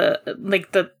of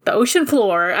the ocean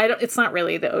floor. It's not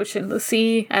really the ocean, the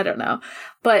sea. I don't know,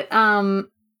 but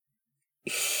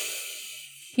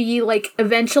he like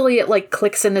eventually it like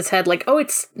clicks in his head like, oh,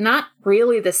 it's not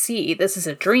really the sea. This is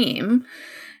a dream.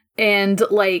 And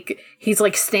like he's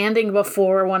like standing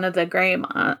before one of the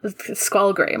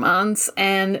Skullgreymons,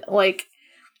 and like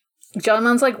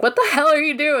Jellymon's like, what the hell are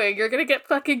you doing? You're gonna get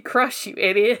fucking crushed, you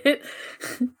idiot.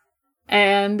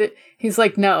 And he's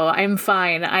like, no, I'm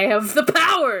fine. I have the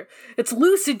power. It's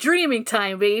lucid dreaming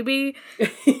time, baby.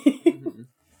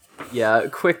 Yeah,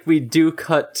 quick, we do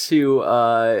cut to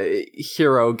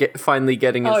Hiro finally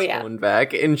getting his phone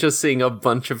back and just seeing a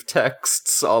bunch of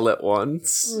texts all at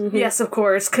once. Mm-hmm. Yes, of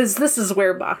course, because this is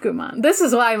where Bakuman. This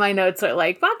is why my notes are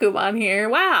like, Bakuman here,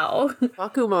 wow.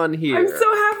 Bakuman here. I'm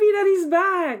so happy that he's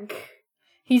back.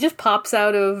 He just pops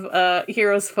out of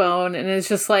Hiro's phone and is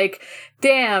just like,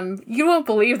 damn, you won't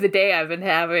believe the day I've been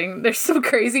having. There's some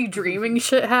crazy dreaming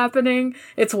shit happening.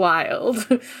 It's wild.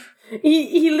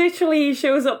 He literally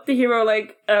shows up to Hiro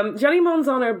like, Jellymon's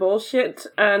on our bullshit,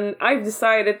 and I've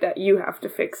decided that you have to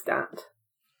fix that.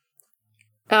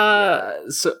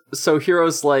 So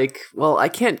Hiro's like, well, I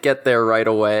can't get there right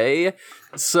away.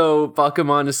 So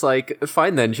Bakuman is like,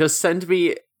 fine then, just send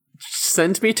me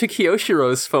to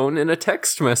Kyoshiro's phone in a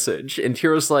text message. And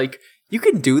Hiro's like, You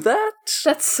can do that?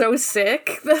 That's so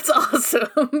sick. That's awesome.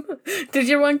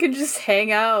 Digimon can just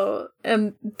hang out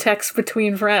and text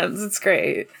between friends. It's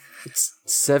great. It's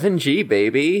 7G,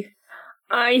 baby.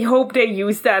 I hope they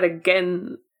use that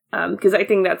again, because I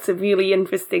think that's a really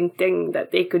interesting thing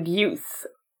that they could use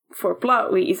for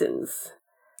plot reasons.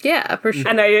 Yeah, for sure.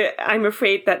 And I'm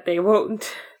afraid that they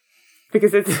won't,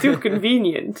 because it's too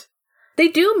convenient. They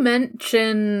do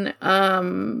mention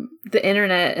the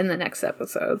internet in the next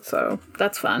episode, so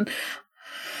that's fun.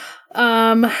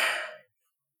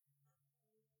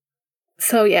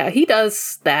 So yeah, he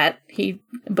does that.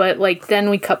 But like then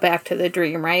we cut back to the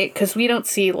dream, right? Because we don't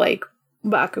see like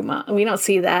Bakuman. We don't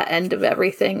see that end of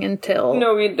everything until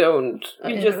No, we don't.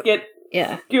 We just get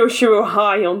Kyoshiro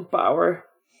high on power.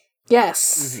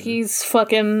 Yes, he's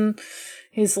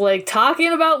like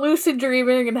talking about lucid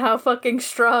dreaming and how fucking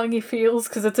strong he feels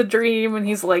because it's a dream, and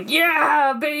he's like,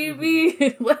 yeah,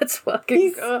 baby, let's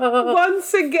fucking go.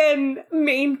 Once again,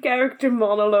 main character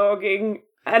monologuing,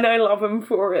 and I love him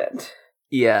for it.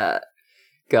 Yeah.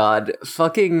 God,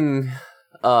 fucking,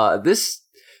 this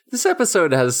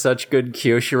episode has such good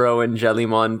Kyoshiro and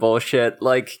Jellymon bullshit.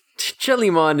 Like,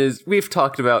 Jellymon we've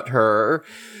talked about her.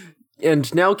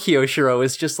 And now Kyoshiro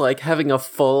is just like having a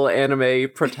full anime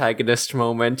protagonist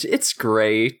moment. It's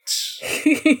great.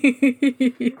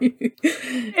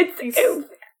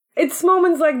 It's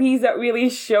moments like these that really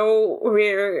show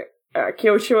where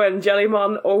Kyoshiro and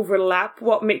Jellymon overlap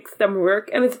what makes them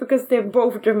work, and it's because they're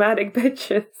both dramatic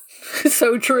bitches.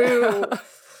 So true.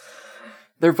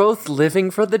 They're both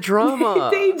living for the drama.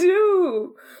 They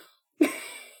do.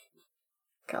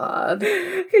 God.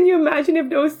 Can you imagine if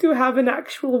those two have an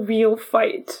actual real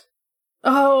fight?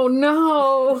 Oh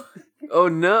no. Oh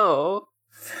no.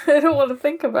 I don't want to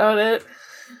think about it.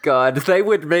 God, they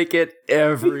would make it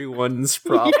everyone's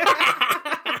problem.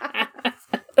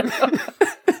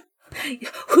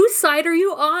 Whose side are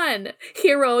you on?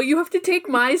 Hero, you have to take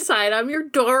my side. I'm your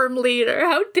dorm leader.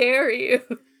 How dare you?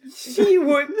 She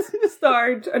would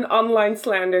start an online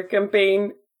slander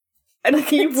campaign. And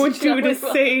he would do the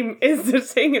same, is the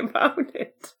thing about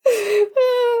it.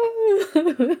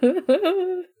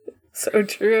 So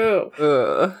true.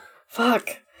 Fuck.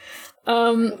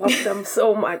 I love them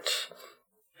so much.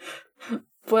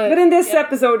 But in this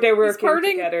episode, they were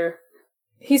working together.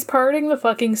 He's parting the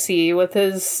fucking sea with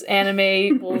his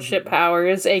anime bullshit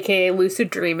powers, aka lucid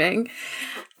dreaming.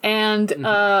 And,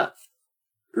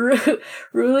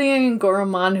 Rulian and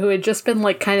Goromon, who had just been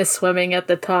like kind of swimming at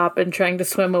the top and trying to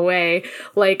swim away,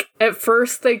 like at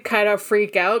first they kind of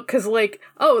freak out because like,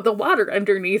 oh, the water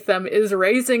underneath them is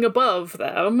rising above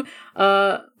them,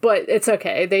 but it's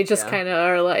okay. They just kind of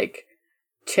are like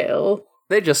chill.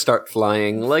 They just start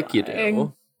flying like you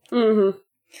do. Mm-hmm.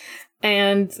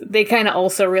 And they kind of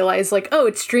also realize like, oh,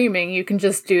 it's streaming, you can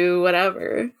just do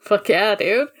whatever. Fuck yeah,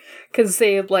 dude. Because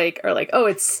they like are like, oh,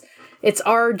 it's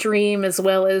our dream as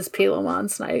well as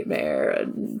Pilomon's nightmare.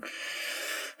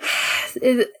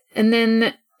 And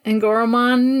then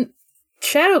Angoromon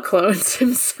shadow clones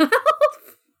himself.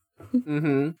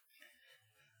 Mm-hmm.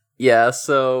 Yeah,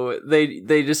 so they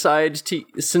decide to,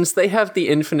 since they have the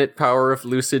infinite power of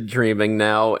lucid dreaming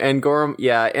now,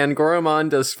 Angoromon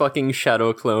does fucking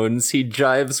shadow clones. He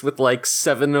jives with like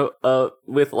seven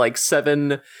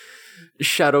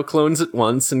shadow clones at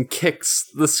once and kicks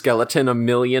the skeleton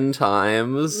 1,000,000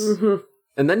 times. Mm-hmm.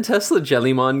 And then Tesla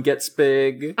Jellymon gets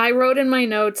big. I wrote in my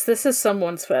notes, this is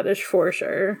someone's fetish for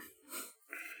sure.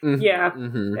 Mm-hmm. Yeah,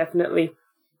 mm-hmm. definitely.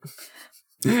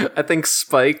 I think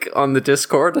Spike on the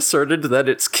Discord asserted that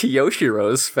it's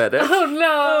Kyoshiro's fetish. Oh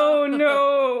no! Oh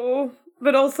no!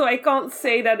 But also I can't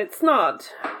say that it's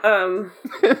not.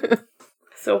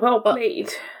 So well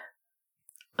played.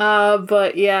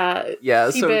 But yeah. Yeah,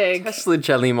 so big. Tesla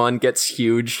Jellymon gets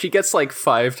huge. She gets like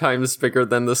 5 times bigger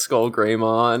than the Skull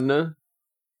Greymon.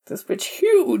 This bitch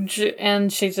huge,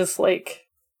 and she just like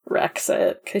wrecks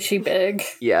it because she big.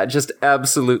 Yeah, just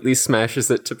absolutely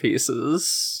smashes it to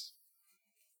pieces.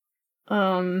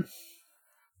 And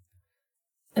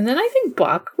then I think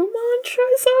Bakuman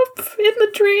shows up in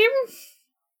the dream.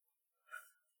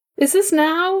 Is this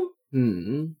now?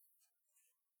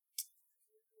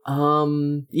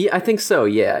 Yeah, I think so.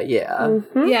 Yeah.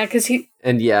 Mm-hmm. Yeah, because he.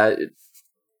 And yeah,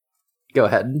 go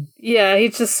ahead. Yeah, he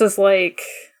just is like,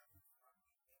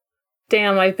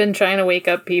 damn, I've been trying to wake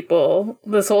up people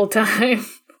this whole time.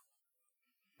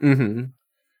 Mm-hmm.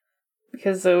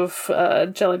 Because of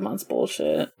Jellymon's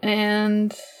bullshit.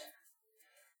 And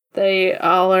they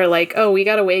all are like, oh, we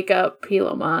gotta wake up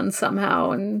Pilomon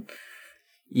somehow. And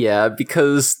yeah,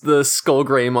 because the Skull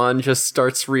Greymon just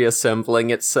starts reassembling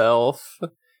itself.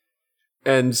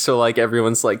 And so, like,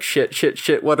 everyone's like,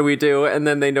 shit, what do we do? And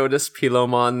then they notice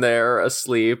Pilomon there,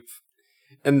 asleep.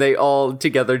 And they all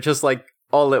together just, like,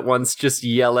 all at once just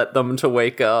yell at them to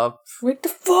wake up. Wake the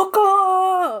fuck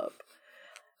up!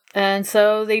 And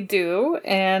so they do,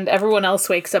 and everyone else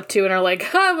wakes up too and are like,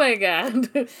 oh my god.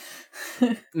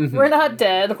 We're not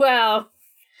dead. Wow.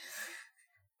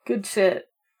 Good shit.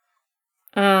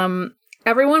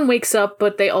 Everyone wakes up,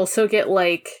 but they also get,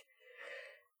 like...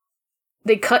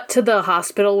 They cut to the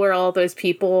hospital where all those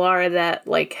people are that,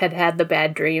 like, had the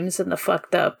bad dreams and the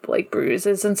fucked up, like,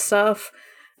 bruises and stuff.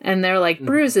 And they're like,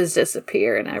 bruises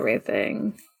disappear and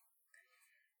everything.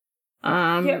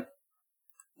 Yeah.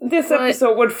 This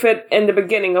episode would fit in the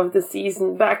beginning of the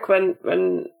season, back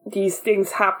when these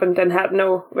things happened and had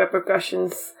no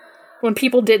repercussions. When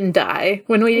people didn't die.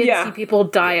 When we didn't see people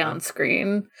die on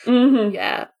screen. Mm-hmm.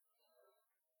 Yeah.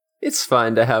 It's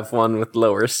fine to have one with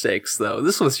lower stakes, though.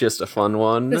 This was just a fun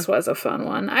one. This was a fun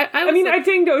one. I mean, I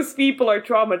think those people are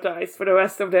traumatized for the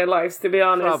rest of their lives, to be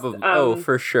honest. Probably.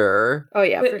 For sure. Oh,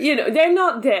 yeah. But, you know, they're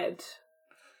not dead.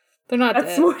 They're not That's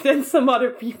dead. more than some other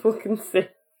people can say.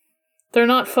 They're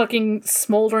not fucking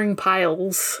smoldering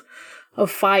piles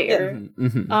of fire. Mm-hmm.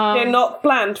 Mm-hmm. They're not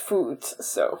plant food,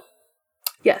 so.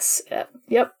 Yes.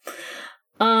 Yep.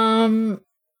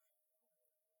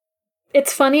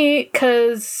 It's funny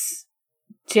because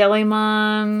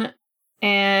Jellymon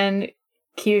and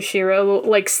Kyushiro,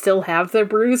 like, still have their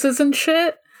bruises and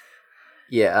shit.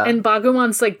 Yeah. And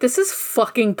Bagumon's like, this is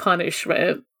fucking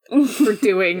punishment for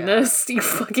doing this, you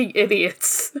fucking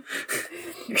idiots.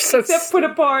 You're so Except for the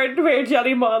part where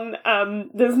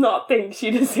Jellymon does not think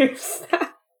she deserves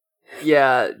that.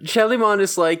 Yeah, Jellymon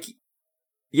is like,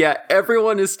 yeah,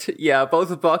 everyone is, both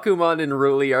Bakuman and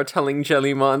Ruli are telling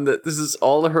Jellymon that this is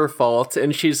all her fault,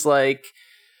 and she's like,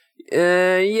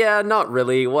 yeah, not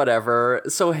really, whatever.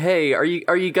 So hey, are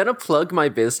you gonna plug my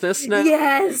business now?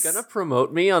 Yes! Are you gonna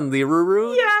promote me on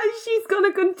Liruru? Yeah, she's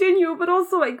gonna continue, but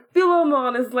also, like,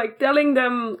 Pilomon is, like, telling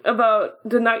them about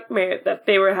the nightmare that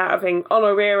they were having,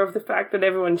 unaware of the fact that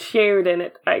everyone shared in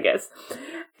it, I guess.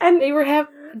 And they were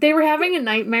having a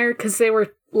nightmare because they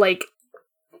were, like,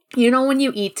 you know when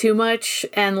you eat too much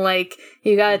and, like,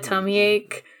 you got a tummy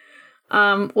ache?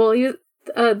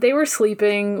 They were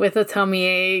sleeping with a tummy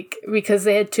ache because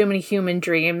they had too many human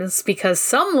dreams because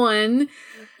someone,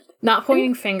 not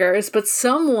pointing fingers, but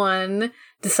someone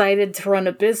decided to run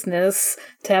a business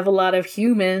to have a lot of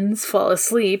humans fall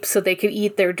asleep so they could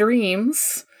eat their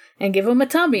dreams and give them a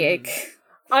tummy ache.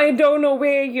 I don't know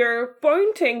where you're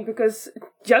pointing, because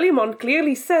Jellymon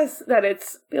clearly says that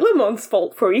it's Pilomon's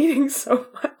fault for eating so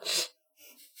much.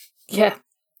 Yeah.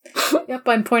 Yep,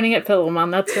 I'm pointing at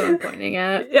Pilomon. That's who I'm pointing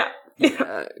at. Yeah.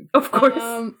 Of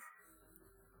course.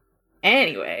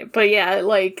 Anyway, but yeah,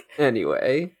 like...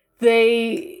 Anyway.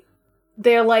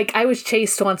 They're like, I was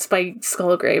chased once by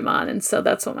Skullgreymon, and so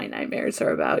that's what my nightmares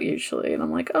are about, usually. And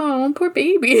I'm like, oh, poor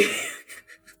baby.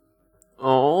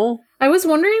 Oh. I was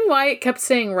wondering why it kept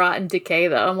saying rot and decay,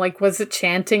 though. I'm like, was it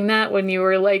chanting that when you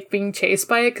were, like, being chased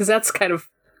by it? Because that's kind of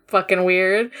fucking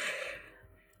weird.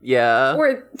 Yeah. Or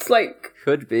it's like...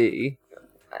 Could be.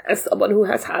 As someone who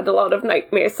has had a lot of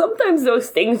nightmares, sometimes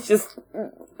those things just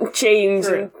change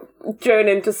and turn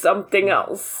into something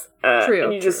else.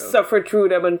 And you just suffer through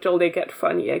them until they get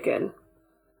funny again.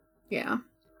 Yeah.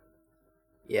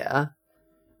 Yeah.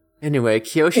 Anyway,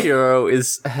 Kyoshiro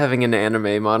is having an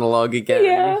anime monologue again.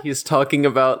 Yeah. He's talking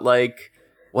about, like,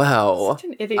 wow, Such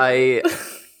an idiot. I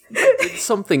did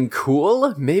something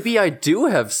cool? Maybe I do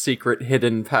have secret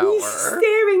hidden power. He's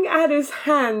staring at his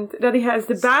hand that he has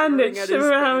the bandage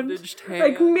around.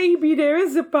 Like, maybe there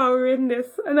is a power in this,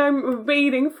 and I'm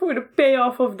waiting for the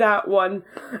payoff of that one.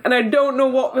 And I don't know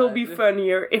what will be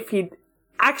funnier, if he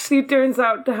actually turns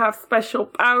out to have special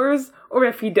powers, or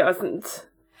if he doesn't.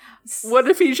 What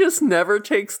if he just never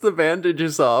takes the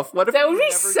bandages off? What if that would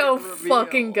be so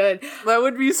fucking good. That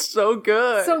would be so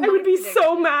good. So I would be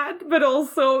so mad, but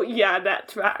also, yeah, that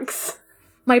tracks.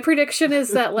 My prediction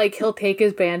is that, like, he'll take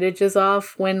his bandages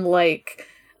off when, like,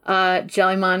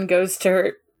 Jellymon goes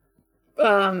to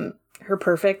her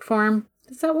perfect form.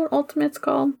 Is that what Ultimate's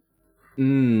called?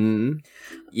 Yeah.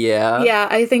 Yeah,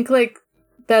 I think, like,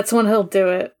 that's when he'll do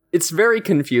it. It's very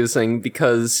confusing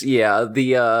because, yeah,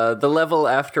 the level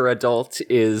after adult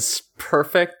is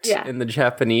perfect in the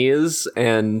Japanese,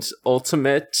 and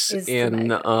ultimate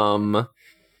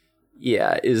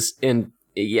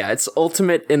it's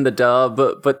ultimate in the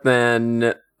dub, but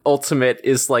then ultimate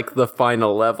is like the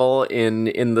final level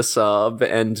in the sub,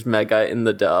 and mega in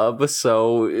the dub.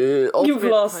 So ultimate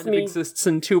lost kind of exists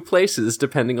in two places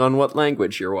depending on what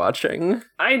language you're watching.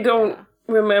 I don't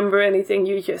remember anything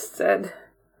you just said.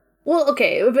 Well,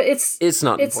 okay, but it's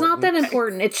not that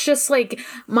important. It's just like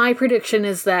my prediction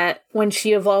is that when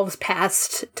she evolves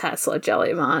past Tesla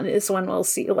Jellymon is when we'll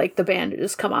see like the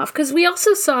bandages come off. Because we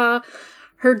also saw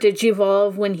her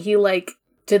Digivolve when he like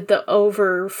did the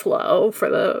overflow for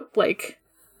the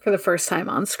first time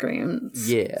on screen.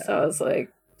 Yeah. So I was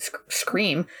like,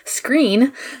 screen.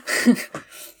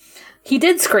 He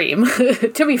did scream,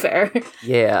 to be fair.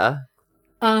 Yeah.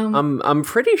 I'm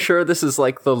pretty sure this is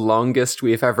like the longest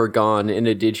we've ever gone in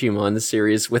a Digimon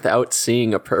series without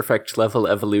seeing a perfect level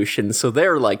evolution. So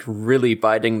they're like really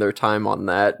biding their time on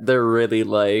that. They're really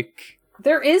like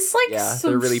there is like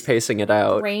some they're really pacing it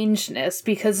out. Strangeness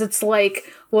because it's like,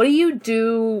 what do you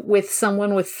do with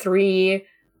someone with 3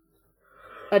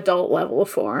 adult level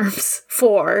forms?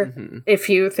 4, if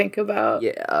you think about.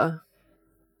 Yeah.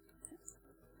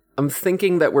 I'm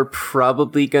thinking that we're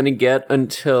probably gonna get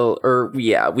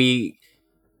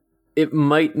it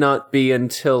might not be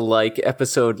until like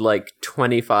episode like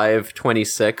 25,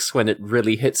 26 when it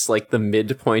really hits like the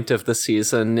midpoint of the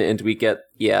season and we get,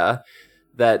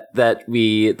 that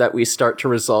we start to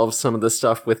resolve some of the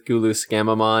stuff with Gulus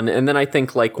Gamamon. And then I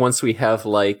think like once we have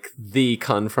like the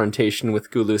confrontation with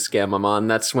Gulus Gamamon,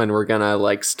 that's when we're gonna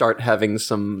like start having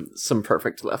some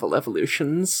perfect level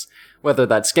evolutions. Whether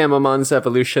that's Gamamon's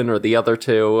evolution or the other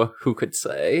two, who could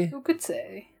say? Who could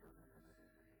say?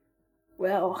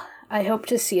 Well, I hope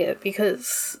to see it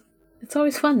because it's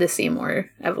always fun to see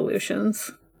more evolutions.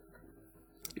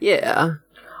 Yeah.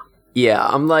 Yeah,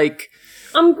 I'm like,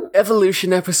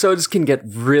 evolution episodes can get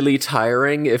really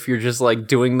tiring if you're just like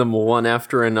doing them one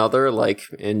after another, like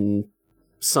in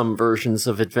some versions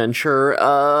of Adventure.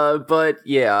 But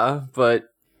I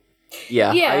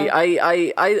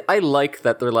like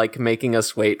that they're like making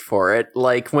us wait for it.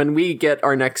 Like when we get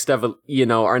our next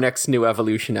our next new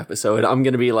evolution episode, I'm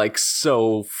gonna be like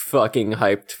so fucking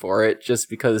hyped for it just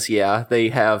because they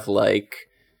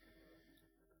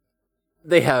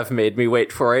have made me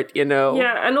wait for it,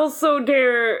 Yeah, and also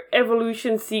their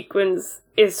evolution sequence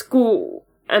is cool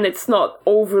and it's not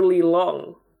overly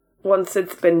long once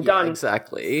it's been done.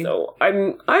 Exactly. So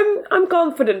I'm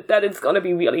confident that it's gonna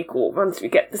be really cool once we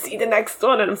get to see the next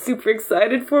one, and I'm super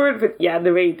excited for it. But yeah,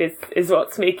 the wait is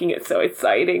what's making it so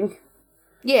exciting.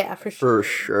 Yeah, for sure.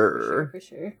 For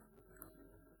sure.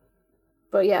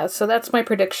 But yeah, so that's my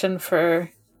prediction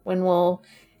for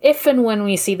if and when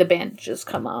we see the bandages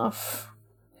come off.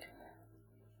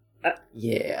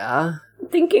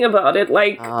 Thinking about it,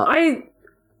 like I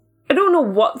don't know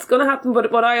what's gonna happen,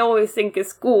 but what I always think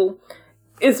is cool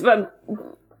is when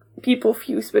people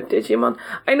fuse with Digimon.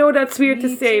 I know that's weird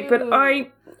to say, but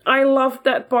I loved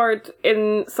that part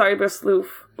in Cyber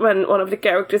Sleuth when one of the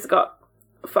characters got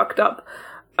fucked up.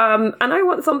 And I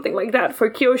want something like that for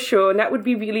Kyosho, and that would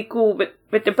be really cool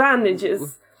with the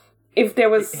bandages. If there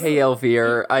was... Hey,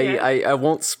 Elvir, I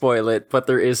won't spoil it, but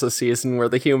there is a season where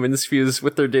the humans fuse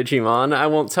with their Digimon. I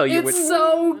won't tell you which... It's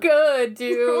so good,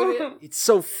 dude! It's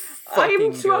so fucking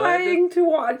good. I'm trying to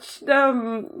watch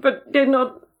them, but they're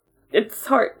not... It's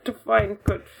hard to find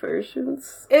good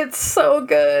versions. It's so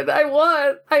good. I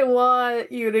want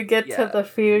you to get to the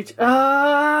future.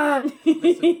 Ah!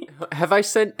 Have I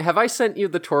sent you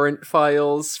the torrent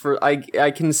files for...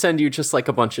 I can send you just like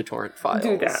a bunch of torrent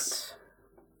files.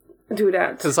 Do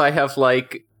that. Because I have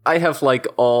like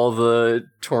all the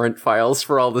torrent files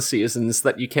for all the seasons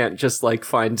that you can't just like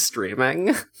find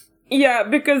streaming. Yeah,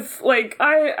 because like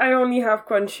I only have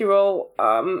Crunchyroll,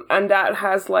 and that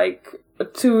has like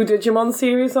 2 Digimon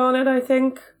series on it, I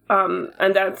think.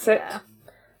 And that's it.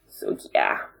 So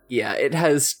yeah. Yeah, it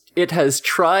has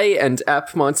Try and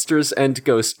App Monsters and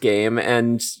Ghost Game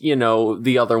and,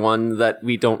 the other one that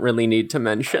we don't really need to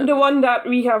mention. The one that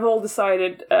we have all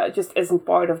decided just isn't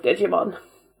part of Digimon.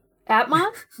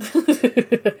 Appmon?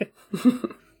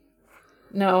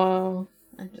 No,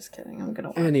 I'm just kidding. I'm gonna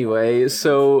watch Anyway,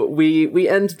 so we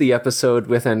end the episode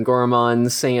with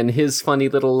Angoramon saying his funny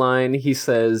little line. He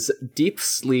says, "Deep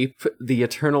sleep, the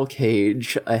eternal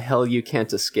cage, a hell you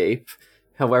can't escape.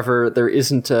 However, there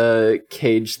isn't a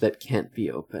cage that can't be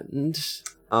opened."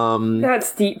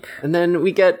 That's deep. And then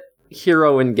we get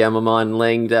Hiro and Gamamon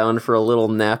laying down for a little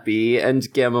nappy, and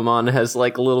Gamamon has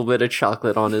like a little bit of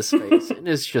chocolate on his face, and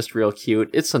it's just real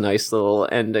cute. It's a nice little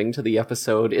ending to the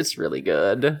episode. It's really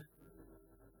good.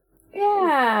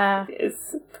 Yeah.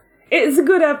 It's a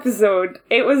good episode.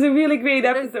 It was a really great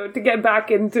episode to get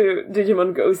back into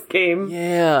Digimon Ghost Game.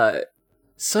 Yeah.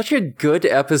 Such a good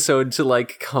episode to,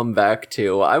 like, come back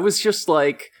to. I was just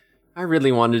like, I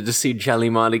really wanted to see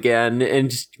Jellymon again,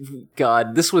 and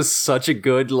God, this was such a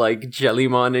good, like,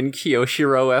 Jellymon and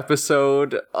Kyoshiro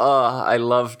episode. I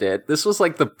loved it. This was,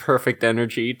 like, the perfect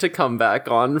energy to come back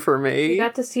on for me. You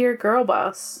got to see your girl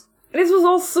boss. This was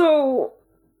also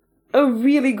a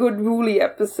really good Ruli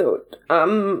episode,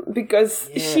 because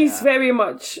she's very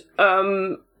much,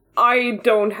 I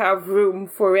don't have room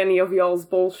for any of y'all's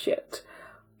bullshit.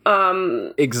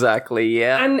 Exactly,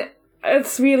 yeah. And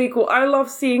it's really cool. I love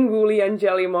seeing Ruli and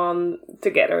Jellymon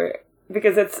together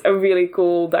because it's a really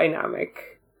cool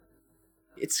dynamic.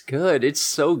 It's good. It's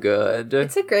so good.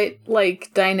 It's a great,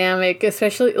 like, dynamic,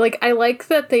 especially, like, I like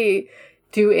that they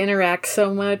do interact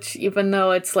so much, even though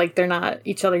it's, like, they're not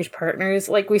each other's partners.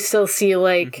 Like, we still see,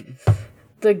 like,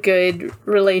 the good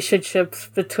relationships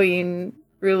between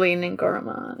Ruli and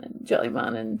Goromon and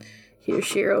Jellymon and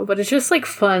Kyoshiro, but it's just, like,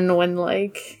 fun when,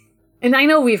 like... And I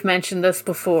know we've mentioned this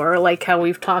before, like how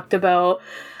we've talked about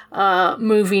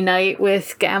movie night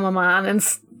with Gamamon and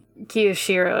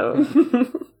Kyoshiro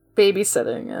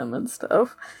babysitting him and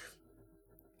stuff.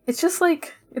 It's just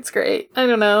like, it's great. I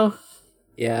don't know.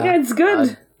 Yeah, it's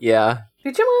good. Yeah.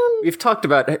 Digimon. We've talked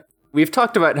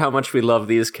about how much we love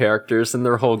these characters and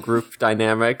their whole group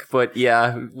dynamic, but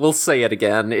yeah, we'll say it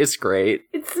again. It's great.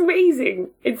 It's amazing.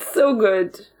 It's so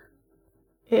good.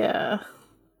 Yeah.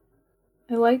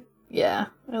 I like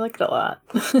it a lot.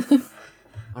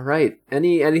 All right.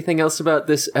 Anything else about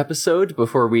this episode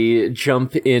before we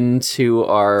jump into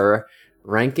our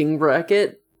ranking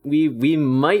bracket? We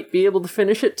might be able to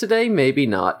finish it today, maybe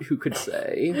not. Who could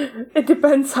say? It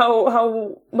depends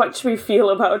how much we feel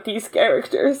about these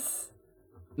characters.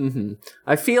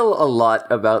 I feel a lot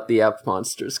about the App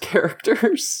Monsters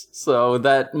characters, so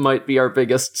that might be our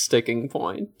biggest sticking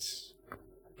point.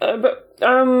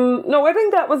 No, I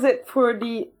think that was it for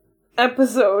the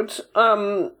episode.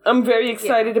 I'm very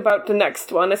excited about the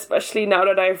next one, especially now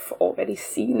that I've already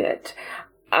seen it.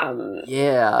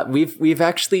 Yeah, we've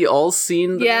actually all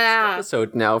seen the next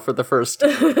episode now for the first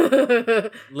time.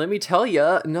 Let me tell you,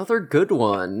 another good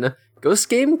one. Ghost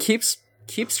Game keeps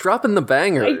dropping the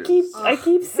bangers. I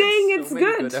keep saying it's so many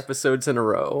good. Good episodes in a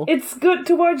row. It's good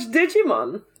to watch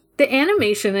Digimon. The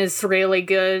animation is really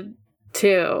good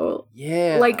too.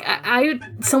 Yeah. Like I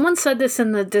someone said this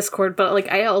in the Discord, but like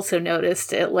I also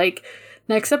noticed it. Like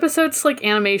next episode's like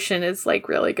animation is like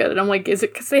really good, and I'm like, is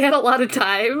it because they had a lot of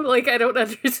time? Like I don't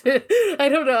understand. I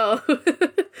don't know.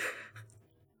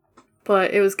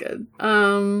 But it was good.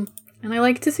 And I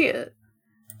like to see it.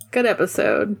 Good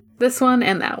episode. This one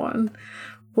and that one.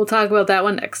 We'll talk about that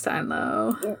one next time,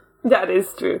 though. That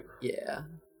is true. Yeah.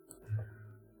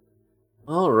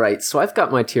 All right, so I've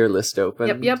got my tier list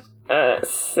open. Yep.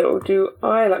 So do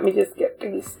I. Let me just get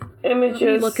these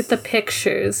images. Look at the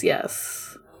pictures,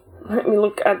 yes. Let me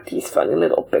look at these funny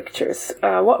little pictures.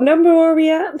 What number are we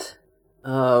at?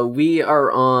 We are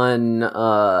on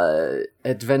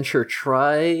Adventure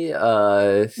Try,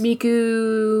 Mikumon.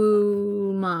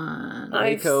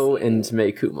 Meiko and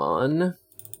Meikumon.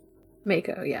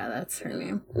 Meiko, yeah, that's her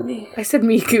name. I said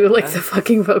Miku like the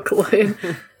fucking Vocaloid.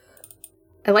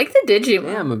 I like the Digimon.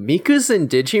 Damn, Miku's in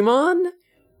Digimon?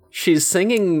 She's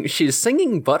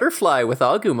singing Butterfly with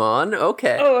Agumon.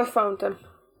 Okay. Oh, I found him.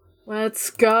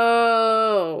 Let's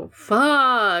go.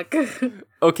 Fuck.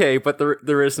 Okay, but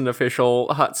there is an official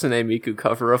Hatsune Miku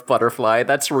cover of Butterfly.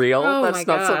 That's real. Oh That's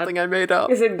my not God. something I made up.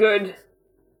 Is it good?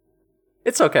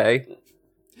 It's okay.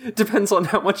 Depends on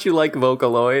how much you like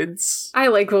Vocaloids. I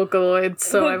like Vocaloids,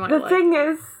 so I might The like thing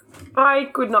is, I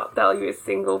could not tell you a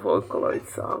single Vocaloid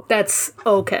song. That's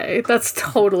okay. That's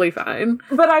totally fine.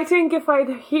 But I think if I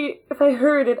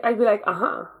heard it, I'd be like,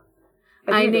 uh-huh.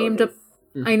 I named a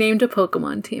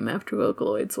Pokemon team after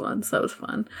Vocaloids once. That was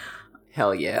fun.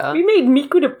 Hell yeah. We made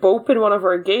Miku the Pope in one of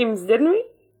our games, didn't we?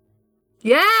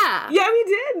 Yeah! Yeah, we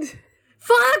did!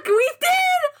 Fuck, we did!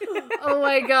 Oh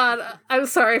my god. I'm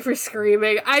sorry for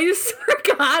screaming. I just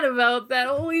forgot about that.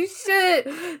 Holy shit.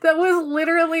 That was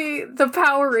literally the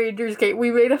Power Rangers game. We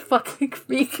made a fucking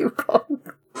Miku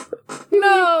Pope.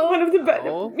 No! One of the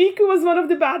Miku was one of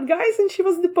the bad guys and she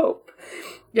was the Pope.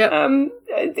 Yep.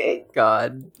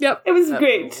 God. Yep. It was That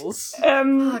great. rules.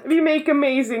 We make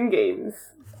amazing games.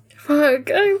 Fuck,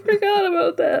 I forgot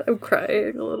about that. I'm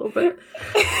crying a little bit.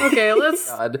 Okay, let's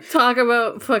God. talk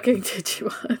about fucking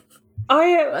Digimon.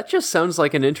 That just sounds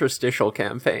like an interstitial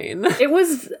campaign. It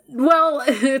was, well,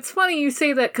 it's funny you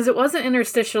say that because it wasn't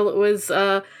interstitial. It was,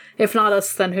 If Not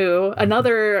Us, Then Who?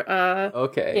 Another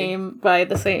Okay. game by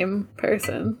the same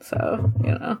person. So,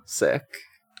 you know. Sick.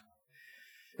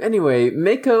 Anyway,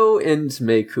 Mako and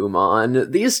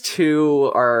Meicoomon, these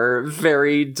two are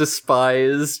very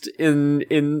despised in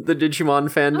the Digimon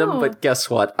fandom, but guess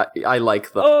what? I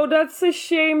like them. Oh, that's a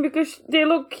shame because they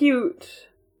look cute.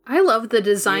 I love the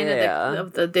design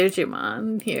of the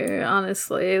Digimon here,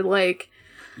 honestly. Like,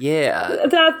 yeah.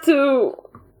 That too.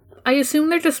 I assume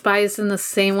they're despised in the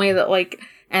same way that, like,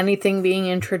 anything being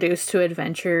introduced to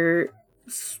adventure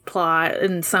plot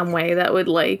in some way that would,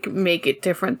 like, make it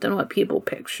different than what people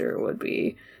picture would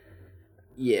be.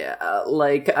 Yeah,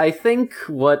 like, I think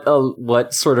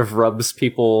what sort of rubs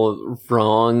people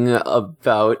wrong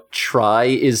about Tri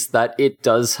is that it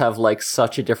does have, like,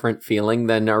 such a different feeling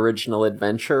than original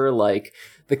Adventure. Like,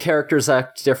 the characters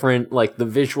act different, like, the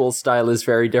visual style is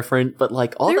very different, but,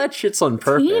 like, all that shit's on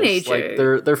purpose. Teenagers. Like,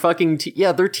 they're fucking,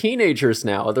 they're teenagers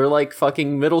now. They're, like,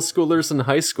 fucking middle schoolers and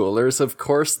high schoolers. Of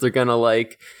course they're gonna,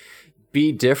 like,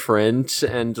 be different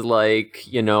and,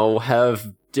 like, you know,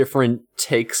 have different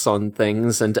takes on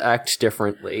things and act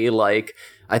differently. Like,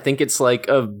 I think it's, like,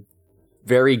 a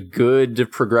very good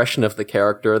progression of the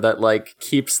character that, like,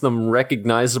 keeps them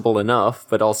recognizable enough,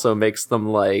 but also makes them,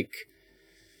 like,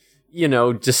 you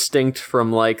know, distinct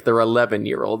from, like, their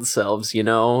 11-year-old selves, you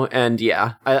know? And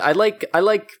yeah, I like,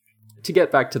 to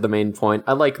get back to the main point,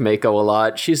 I like Mako a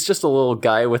lot. She's just a little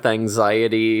guy with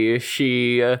anxiety.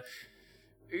 She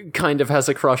kind of has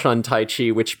a crush on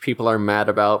Taichi, which people are mad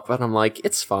about, but I'm like,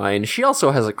 it's fine. She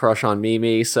also has a crush on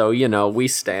Mimi, so, you know, we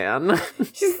stan.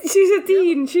 She's a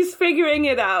teen. She's figuring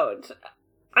it out.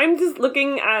 I'm just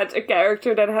looking at a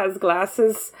character that has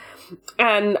glasses,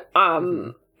 and,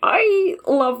 I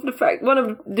love the fact, one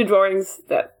of the drawings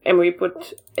that Emery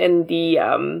put in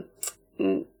the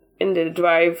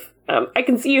drive, I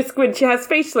can see a squid. She has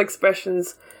facial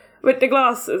expressions with the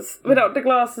glasses, without the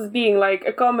glasses being like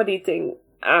a comedy thing.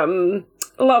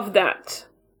 Love that.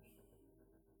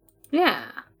 Yeah.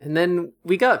 And then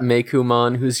we got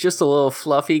Meicoomon, who's just a little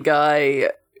fluffy guy.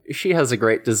 She has a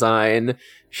great design.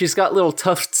 She's got little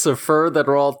tufts of fur that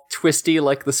are all twisty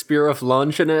like the Spear of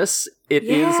Longinus. It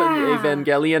is an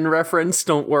Evangelion reference,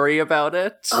 don't worry about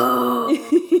it. Oh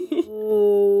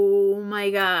my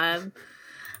god.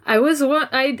 I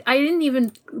didn't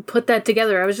even put that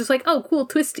together. I was just like, oh, cool,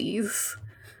 twisties.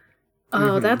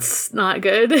 Oh, that's not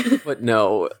good. But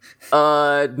no.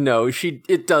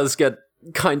 It does get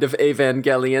kind of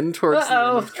Evangelion towards the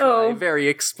end of Tri, very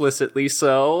explicitly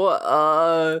so.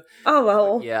 Oh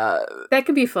well. Yeah. That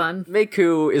could be fun.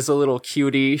 Meiku is a little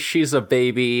cutie, she's a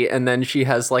baby, and then she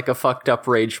has like a fucked up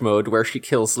rage mode where she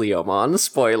kills Leomon.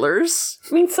 Spoilers.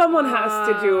 I mean, someone has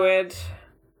to do it.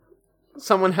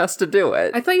 Someone has to do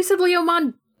it. I thought you said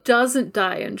Leomon doesn't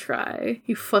die in Tri.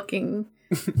 You fucking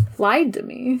lied to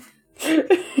me.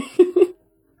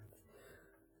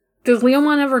 Does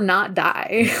Leomon ever not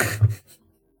die?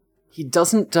 He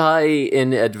doesn't die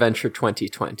in Adventure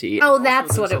 2020. Oh,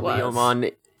 that's what it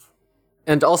was.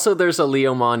 And also there's a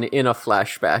Leomon in a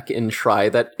flashback in Tri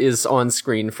that is on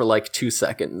screen for like 2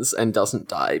 seconds and doesn't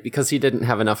die because he didn't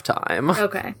have enough time.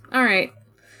 Okay. All right.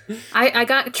 I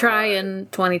got Tri in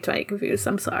 2020 confused.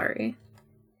 I'm sorry.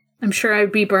 I'm sure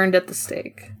I'd be burned at the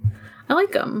stake. I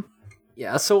like them.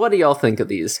 Yeah, so what do y'all think of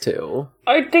these two?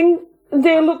 I think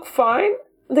they look fine.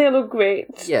 They look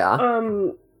great. Yeah.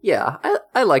 Yeah,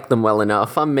 I like them well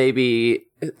enough. I'm maybe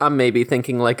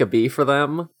thinking like a B for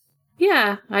them.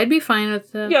 Yeah, I'd be fine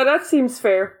with that. Yeah, that seems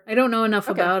fair. I don't know enough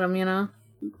about them, you know?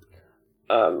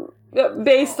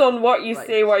 Based on what you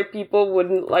say, why people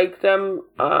wouldn't like them,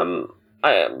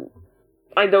 I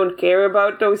don't care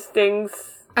about those things.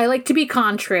 I like to be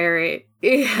contrary.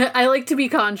 I like to be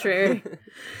contrary.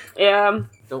 Yeah.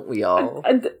 Don't we all?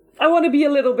 And I want to be a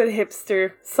little bit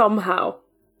hipster, somehow.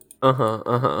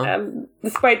 Uh-huh.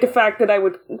 Despite the fact that I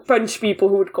would punch people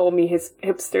who would call me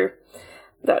hipster.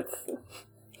 That's...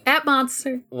 App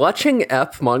Monster. Watching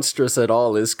App Monsters at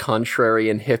all is contrary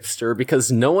and hipster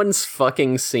because no one's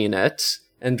fucking seen it.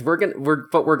 And we're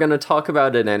gonna talk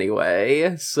about it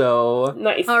anyway, so...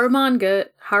 Nice.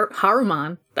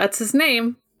 Harumon. That's his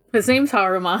name. His name's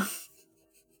Harumon.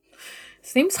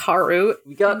 His name's Haru.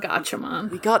 We got Gatchmon.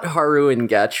 We got Haru and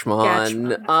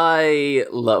Gatchmon. I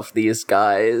love these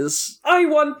guys. I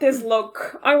want this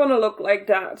look. I want to look like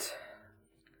that.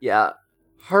 Yeah.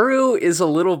 Haru is a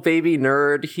little baby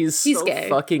nerd. He's so gay.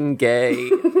 Fucking gay.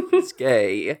 He's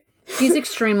gay. He's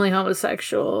extremely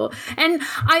homosexual. And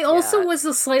I also was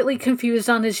slightly confused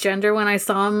on his gender when I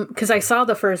saw him, because I saw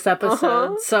the first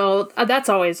episode, so that's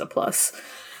always a plus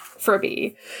for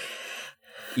me.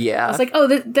 Yeah. I was like, oh,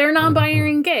 they're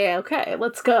non-binary and gay. Okay,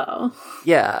 let's go.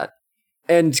 Yeah.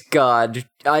 And God,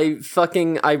 I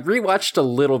rewatched a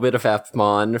little bit of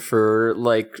Appmon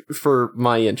for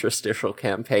my interstitial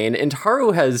campaign, and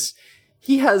Haru has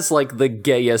like the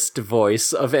gayest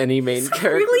voice of any main character.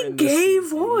 Really in this gay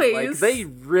season. voice. Like, they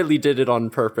really did it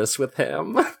on purpose with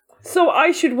him. So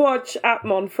I should watch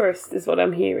Appmon first, is what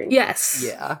I'm hearing. Yes.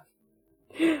 Yeah.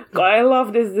 God, I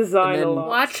love this design And then a lot.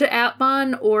 Watch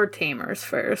Appmon or Tamers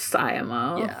first,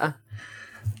 IMO. Yeah.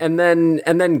 And then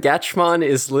Gatchmon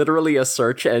is literally a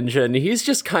search engine. He's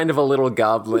just kind of a little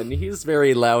goblin. He's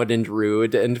very loud and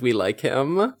rude, and we like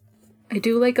him. I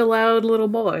do like a loud little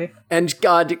boy. And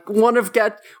God, one of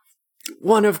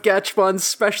Gatchmon's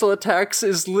special attacks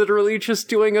is literally just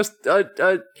doing a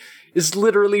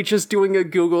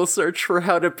Google search for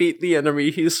how to beat the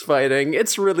enemy he's fighting.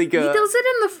 It's really good. He does it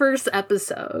in the first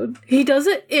episode. He does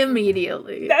it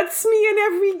immediately. That's me in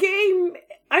every game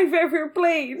I've ever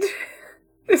played.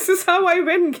 This is how I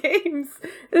win games.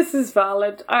 This is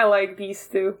valid. I like these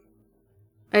two.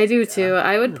 I do too.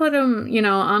 I would put him,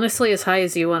 honestly as high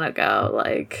as you want to go.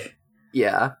 Like,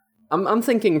 Yeah. I'm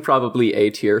thinking probably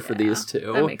A tier for these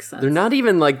two. that makes sense. They're not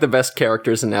even like the best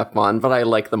characters in Appmon, but I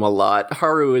like them a lot.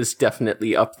 Haru is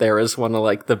definitely up there as one of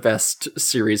like the best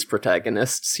series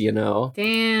protagonists,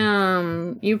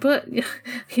 damn,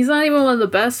 he's not even one of the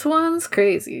best ones?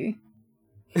 Crazy.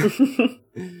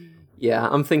 Yeah,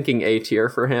 I'm thinking A tier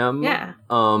for him. Yeah.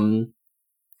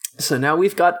 So now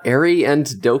we've got Eri and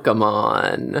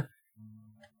Dokkamon.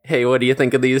 Hey, what do you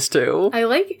think of these two? I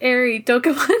like Eri.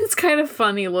 Dokkamon's kind of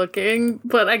funny looking,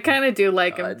 but I kind of do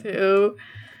like him too.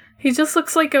 He just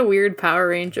looks like a weird Power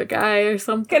Ranger guy or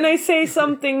something. Can I say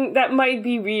something that might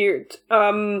be weird?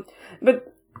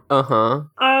 But I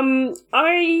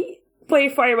play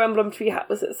Fire Emblem Three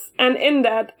Houses, and in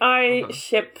that I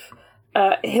ship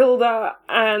Hilda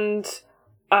and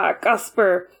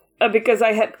Casper because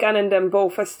I had canon them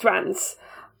both as trans.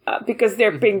 Because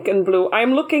they're pink and blue.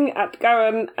 I'm looking at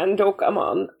Garen and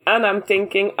Dokkamon, and I'm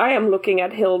thinking, I am looking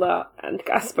at Hilda and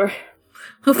Casper.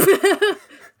 So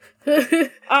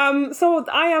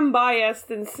I am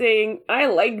biased in saying, I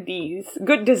like these.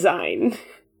 Good design.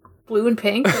 Blue and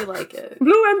pink, I like it.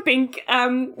 Blue and pink,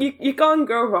 you can't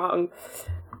go wrong.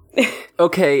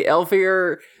 Okay,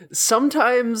 Elvir,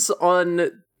 sometimes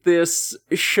on this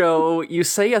show, you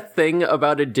say a thing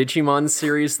about a Digimon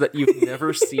series that you've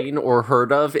never seen or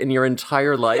heard of in your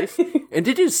entire life, and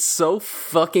it is so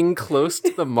fucking close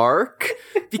to the mark,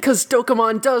 because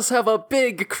Dokkamon does have a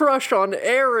big crush on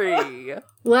Eri!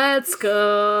 Let's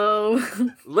go!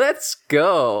 Let's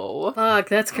go! Fuck,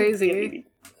 that's crazy.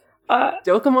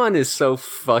 Dokkamon is so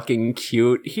fucking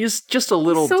cute. He's just a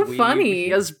little so dweeb. funny. He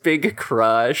has big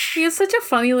crush. He has such a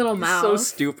funny little mouth. So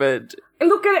stupid.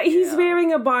 Look at it, he's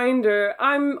wearing a binder.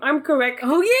 I'm correct.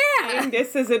 Oh yeah!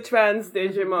 This is a trans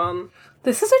Digimon.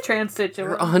 This is a trans Digimon.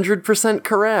 You're 100%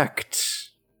 correct.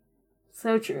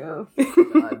 So true.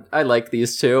 I like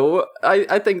these two.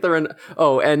 I think they're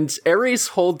and Eri's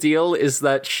whole deal is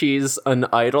that she's an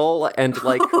idol, and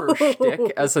like her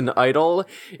shtick as an idol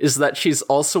is that she's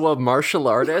also a martial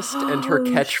artist, and her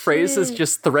catchphrase is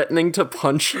just threatening to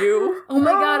punch you. Oh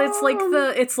my god, it's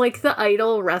like the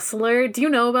idol wrestler. Do you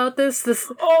know about this?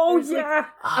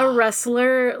 A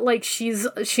wrestler, like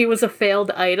she was a failed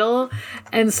idol,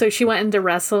 and so she went into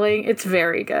wrestling. It's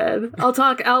very good.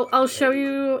 I'll show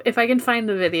you if I can find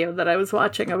the video that I was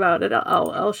watching about it.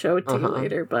 I'll show it to you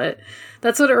later, but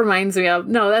that's what it reminds me of.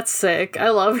 No, that's sick.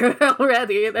 I love her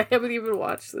already, and I haven't even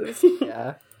watched this.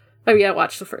 Yeah. Oh yeah, I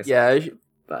watched the first one,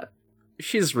 but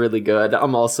she's really good.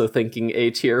 I'm also thinking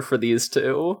A tier for these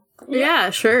two. Yeah,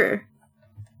 sure.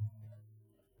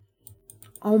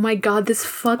 Oh my god, this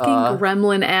fucking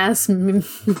gremlin ass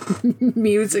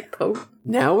music poke.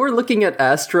 Now we're looking at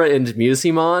Astra and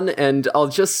Musimon, and I'll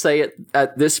just say it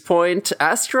at this point,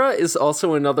 Astra is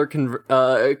also another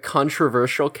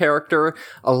controversial character.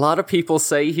 A lot of people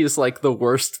say he's like the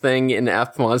worst thing in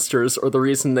App Monsters, or the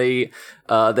reason they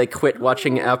quit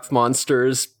watching App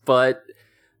Monsters, but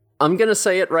I'm gonna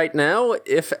say it right now,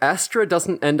 if Astra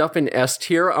doesn't end up in S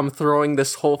tier, I'm throwing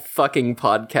this whole fucking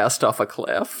podcast off a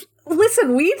cliff.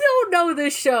 Listen, we don't know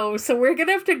this show, so we're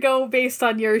gonna have to go based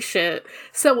on your shit.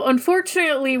 So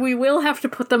unfortunately, we will have to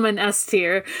put them in S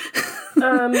tier.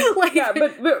 Yeah,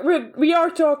 but we are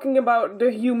talking about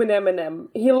the human M&M.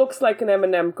 He looks like an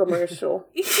M&M commercial.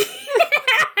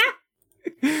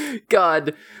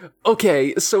 God.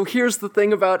 Okay, so here's the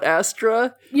thing about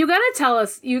Astra. You gotta tell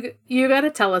us. You gotta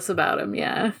tell us about him.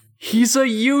 Yeah. He's a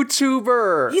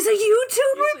YouTuber. He's a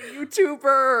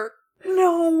YouTuber.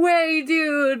 No way,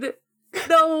 dude.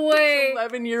 No way. He's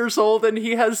 11 years old and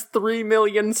he has 3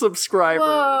 million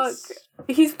subscribers. Fuck.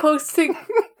 He's posting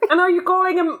And are you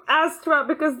calling him Astra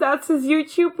because that's his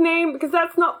YouTube name? Because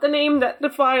that's not the name that the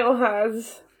file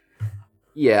has.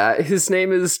 Yeah, his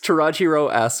name is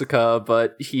Tarajiro Asuka,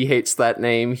 but he hates that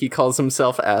name. He calls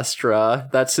himself Astra.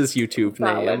 That's his YouTube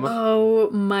name. Oh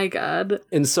my god.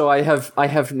 And so I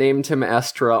have named him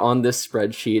Astra on this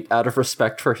spreadsheet out of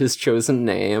respect for his chosen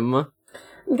name.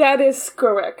 That is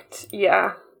correct,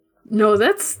 yeah. No,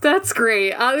 that's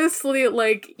great. Honestly,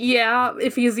 like, yeah,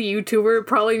 if he's a YouTuber, it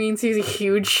probably means he's a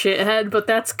huge shithead, but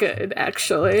that's good,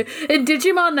 actually. In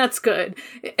Digimon, that's good.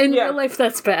 In real life,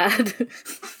 that's bad.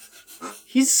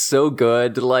 He's so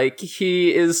good. Like,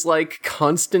 he is, like,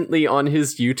 constantly on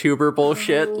his YouTuber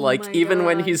bullshit. Even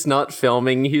when he's not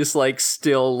filming, he's, like,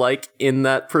 still, like, in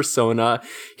that persona.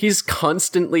 He's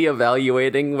constantly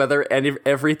evaluating whether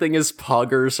everything is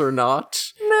poggers or not.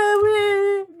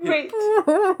 Wait.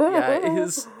 Yeah,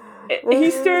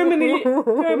 he's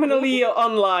terminally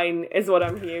online, is what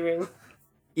I'm hearing.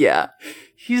 Yeah,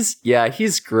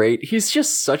 he's great. He's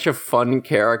just such a fun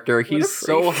character. He's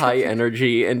so high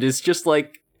energy and is just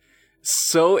like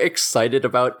so excited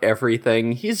about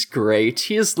everything. He's great.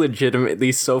 He is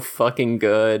legitimately so fucking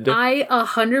good. I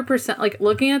 100%, like,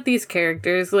 looking at these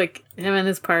characters, like him and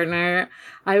his partner,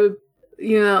 I would,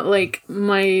 he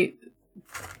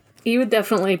would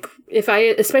definitely,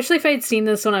 especially if I had seen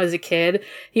this when I was a kid,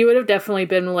 he would have definitely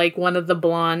been like one of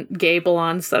the gay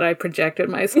blondes that I projected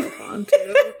myself onto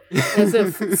as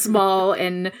a small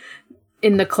and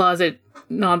in the closet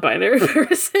non-binary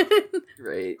person.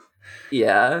 Right.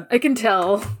 Yeah. I can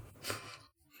tell.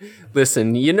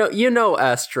 Listen, you know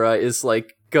Astra is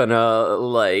like gonna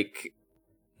like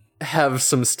have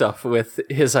some stuff with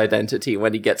his identity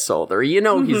when he gets older.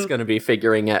 He's gonna be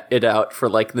figuring it out for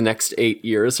like the next 8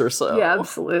 years or so. Yeah,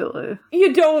 absolutely.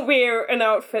 You don't wear an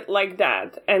outfit like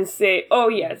that and say, oh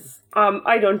yes,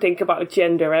 I don't think about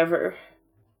gender ever.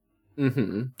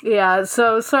 Mm-hmm. Yeah,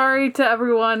 so sorry to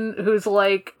everyone who's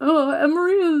like, oh,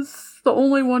 Emery is the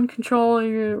only one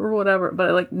controlling it or whatever.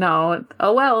 But like, no.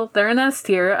 Oh well, they're an S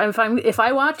tier. If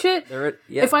I watch it,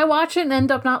 if I watch it and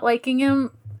end up not liking him,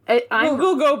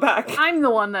 we'll go back. I'm the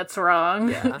one that's wrong.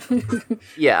 Yeah.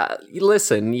 Yeah.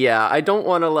 Listen, yeah, I don't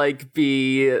want to like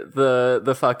be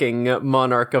the fucking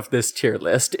monarch of this tier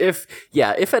list. If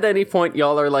at any point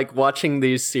y'all are like watching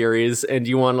these series and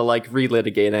you want to like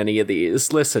relitigate any of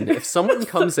these, listen, if someone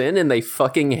comes in and they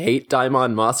fucking hate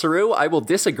Daimon Masaru, I will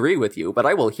disagree with you, but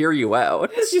I will hear you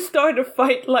out. You start a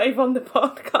fight live on the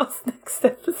podcast next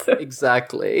episode.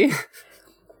 Exactly.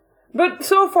 But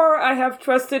so far, I have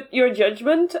trusted your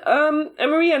judgment,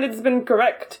 Emery, and it's been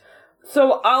correct.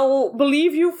 So I'll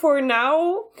believe you for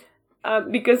now,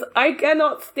 because I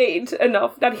cannot state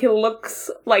enough that he looks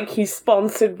like he's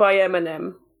sponsored by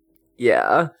Eminem.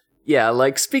 Yeah. Yeah,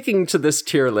 like, speaking to this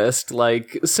tier list,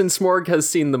 like, since Morg has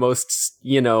seen the most,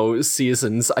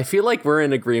 seasons, I feel like we're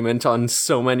in agreement on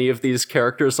so many of these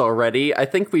characters already. I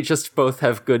think we just both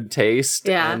have good taste,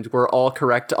 and we're all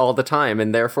correct all the time,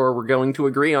 and therefore we're going to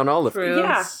agree on all of these.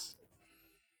 Yeah.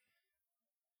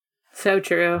 So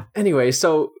true. Anyway,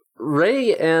 so,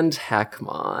 Ray and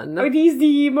Hackmon. Are these the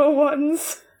emo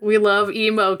ones? We love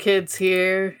emo kids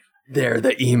here. They're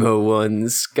the emo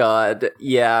ones, God,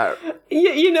 yeah.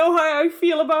 You know how I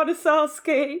feel about a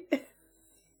Sasuke.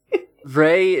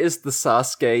 Ray is the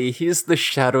Sasuke, he's the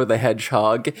Shadow the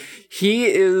Hedgehog. He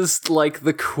is, like,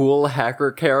 the cool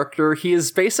hacker character. He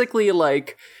is basically,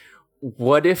 like,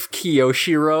 what if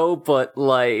Kiyoshiro, but,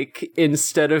 like,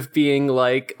 instead of being,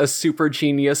 like, a super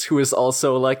genius who is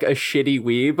also, like, a shitty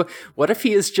weeb, what if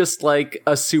he is just, like,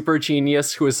 a super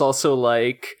genius who is also,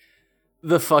 like,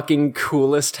 the fucking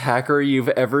coolest hacker you've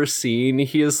ever seen?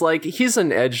 He's an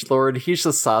edgelord, he's a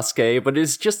Sasuke, but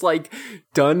it's just like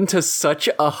done to such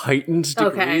a heightened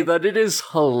degree that it is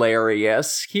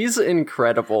hilarious. He's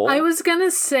incredible. I was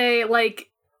gonna say, like,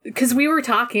 because we were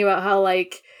talking about how,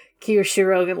 like,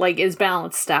 Kiyoshiro, like, is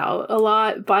balanced out a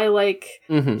lot by, like,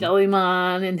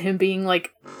 Jellymon and him being,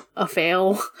 like, a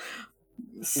fail.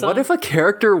 What if a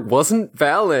character wasn't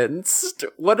balanced?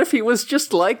 What if he was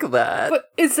just like that? But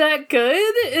is that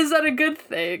good? Is that a good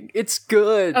thing? It's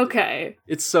good. Okay.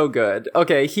 It's so good.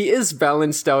 Okay, he is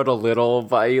balanced out a little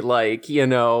by, like,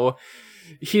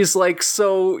 he's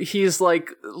so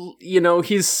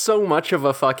much of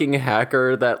a fucking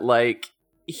hacker that, like,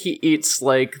 he eats,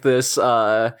 like,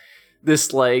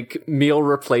 this like meal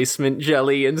replacement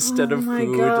jelly instead of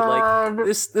food. God. Like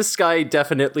this guy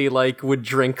definitely like would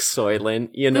drink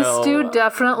Soylent, This dude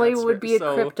definitely would be a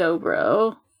crypto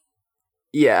bro.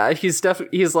 Yeah, he's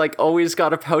like always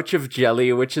got a pouch of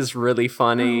jelly, which is really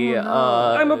funny. Oh,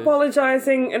 no. I'm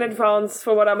apologizing in advance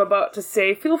for what I'm about to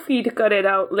say. Feel free to cut it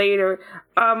out later.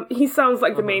 He sounds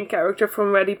like the main character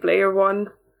from Ready Player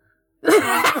One.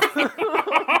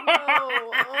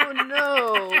 Oh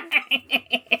no.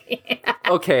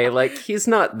 Okay, like, he's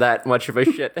not that much of a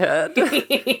shithead.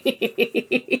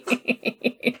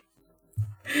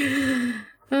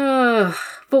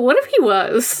 But what if he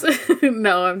was?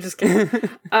 No, I'm just kidding.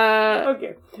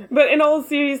 Okay. But in all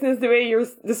seriousness, the way you're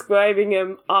describing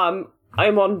him, I'm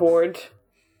on board.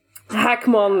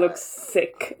 Hackmon looks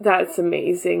sick. That's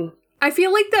amazing. I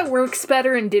feel like that works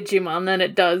better in Digimon than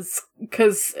it does,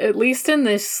 because at least in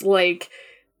this, like,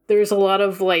 there's a lot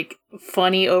of, like,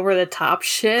 funny over-the-top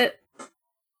shit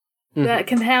that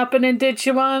can happen in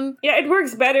Digimon. Yeah, it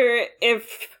works better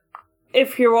if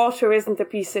Hiroto isn't a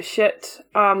piece of shit.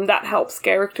 That helps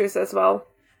characters as well.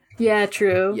 Yeah,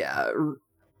 true.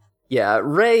 Yeah,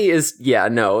 Ray is,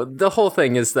 the whole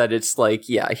thing is that it's like,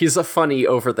 he's a funny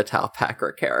over-the-top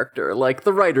hacker character. Like,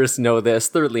 the writers know this,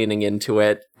 they're leaning into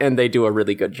it, and they do a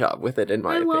really good job with it, in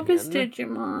my opinion. I love his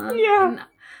Digimon. Yeah.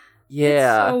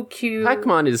 Yeah. It's so cute.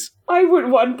 Hackmon is... I would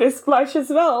want this plush as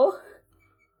well.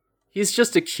 He's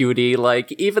just a cutie,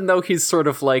 like, even though he's sort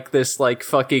of like this, like,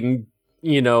 fucking,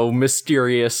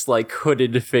 mysterious, like,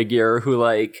 hooded figure who,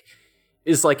 like,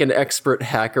 is like an expert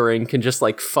hacker and can just,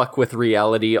 like, fuck with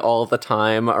reality all the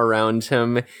time around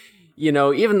him.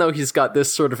 Even though he's got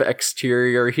this sort of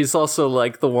exterior, he's also,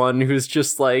 like, the one who's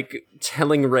just, like,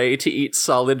 telling Ray to eat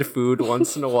solid food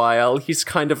once in a while. He's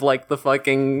kind of like the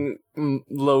fucking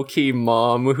low-key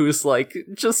mom who's, like,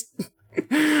 just...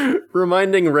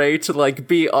 reminding Ray to, like,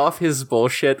 be off his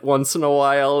bullshit once in a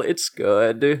while. It's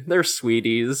good. They're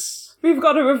sweeties. We've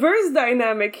got a reverse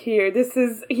dynamic here.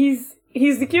 He's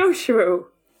the Kyoshiro.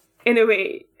 In a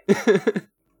way.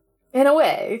 In a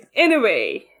way. In a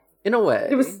way. In a way.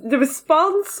 The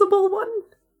responsible one?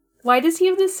 Why does he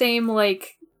have the same,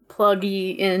 like,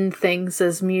 pluggy-in things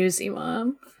as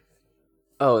Musimon?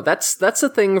 Oh, that's a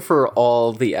thing for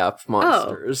all the app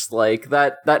monsters. Oh. Like,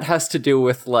 that has to do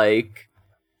with, like...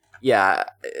 Yeah,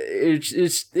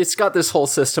 it's got this whole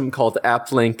system called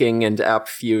app linking, and app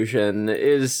fusion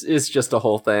is just a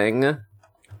whole thing.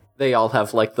 They all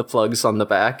have, like, the plugs on the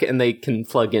back, and they can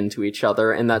plug into each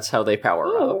other, and that's how they power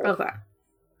up. Okay.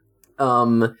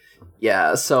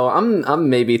 Yeah, so I'm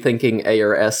maybe thinking A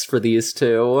or S for these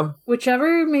two.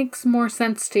 Whichever makes more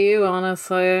sense to you,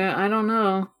 honestly. I don't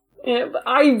know. Yeah, but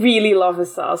I really love a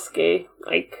Sasuke.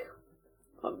 Like...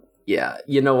 Yeah,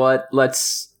 you know what?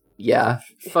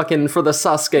 Fucking for the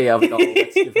Sasuke of it all,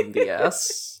 let's give him the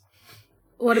S.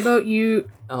 What about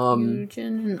you, Eugen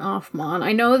and Offmon?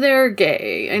 I know they're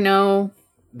gay. I know.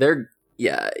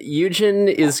 Eugen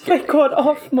is gay. Oh my god,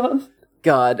 Offmon.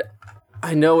 God,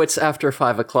 I know it's after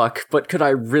 5 o'clock, but could I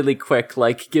really quick,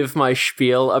 like, give my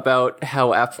spiel about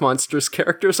how App Monsters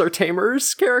characters are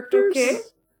Tamers characters? Okay.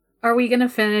 Are we gonna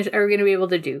finish? Are we gonna be able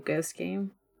to do Ghost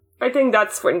Game? I think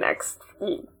that's for next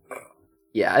week.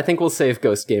 Yeah, I think we'll save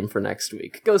Ghost Game for next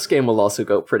week. Ghost Game will also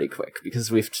go pretty quick,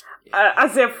 because we've...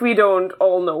 as if we don't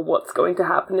all know what's going to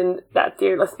happen in that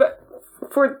tier list, but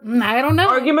for I don't know.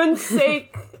 argument's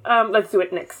sake, let's do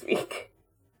it next week.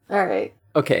 Alright.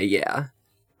 Okay, yeah.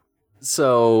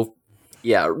 So,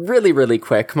 yeah, really, really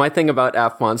quick. My thing about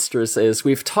App Monsters is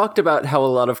we've talked about how a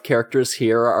lot of characters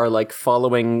here are, like,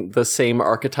 following the same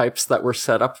archetypes that were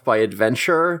set up by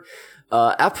Adventure.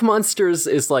 App Monsters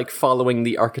is, like, following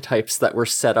the archetypes that were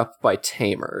set up by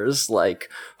Tamers. Like,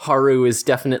 Haru is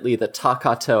definitely the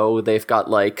Takato. They've got,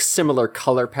 like, similar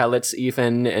color palettes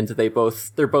even, and they're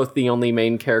both the only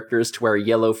main characters to wear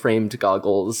yellow-framed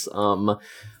goggles.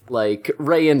 Like,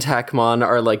 Ray and Hackmon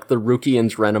are, like, the Ruki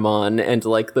and Renamon, and,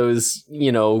 like, those,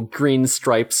 green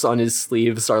stripes on his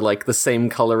sleeves are, like, the same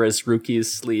color as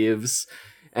Ruki's sleeves.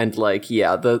 And, like,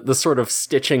 yeah, the sort of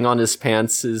stitching on his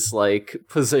pants is, like,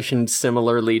 positioned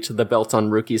similarly to the belt on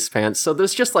Ruki's pants. So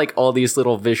there's just, like, all these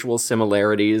little visual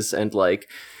similarities and, like,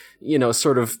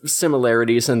 sort of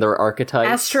similarities in their archetypes.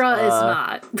 Astra is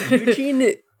not.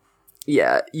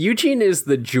 Eugene is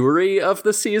the jury of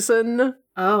the season.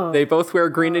 Oh. They both wear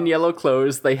green and yellow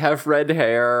clothes. They have red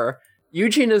hair.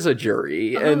 Eugene is a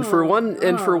jury, and for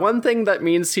one thing, that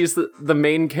means he's the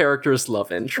main character's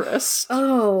love interest.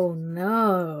 Oh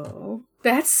no,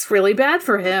 that's really bad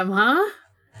for him, huh?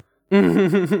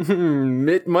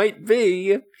 It might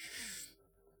be.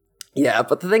 Yeah,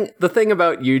 but the thing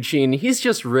about Eugene, he's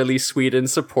just really sweet and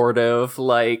supportive.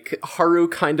 Like, Haru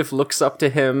kind of looks up to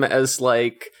him as,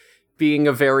 like, being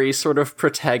a very sort of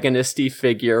protagonist-y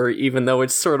figure, even though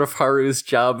it's sort of Haru's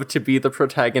job to be the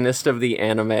protagonist of the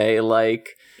anime.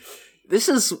 Like, This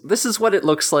is what it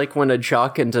looks like when a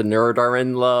jock and a nerd are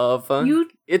in love.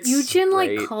 It's Yujin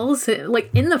great. like calls it like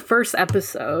in the first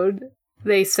episode.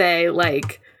 They say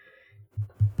like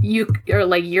you are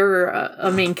like you're a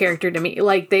main character to me.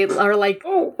 Like they are like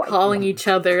calling each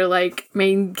other like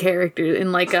main characters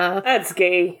in like a That's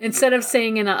gay. instead of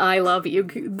saying in a I love you.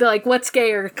 Like what's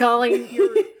gayer, calling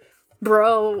your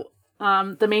bro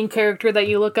the main character that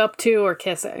you look up to or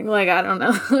kissing? Like I don't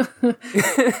know.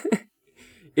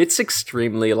 It's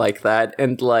extremely like that,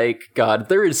 and like, God,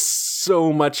 there is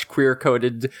so much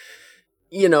queer-coded,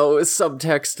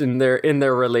 subtext in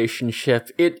their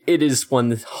relationship. It is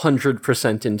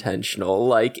 100% intentional.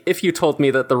 Like, if you told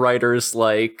me that the writers,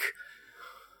 like,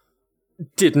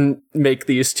 didn't make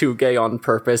these two gay on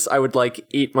purpose, I would, like,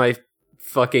 eat my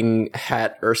fucking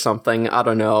hat or something. I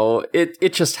don't know.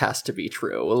 It just has to be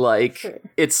true. Like, Sure.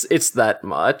 it's that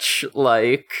much.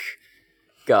 Like...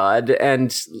 God,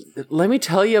 and let me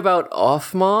tell you about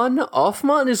Offmon.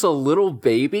 Offmon is a little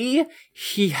baby.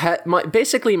 He had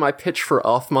basically my pitch for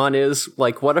Offmon is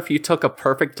like, what if you took a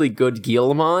perfectly good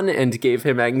Guilmon and gave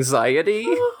him anxiety?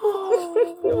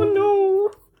 Oh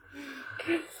no.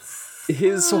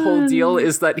 His whole deal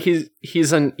is that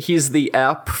he's the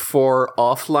app for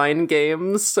offline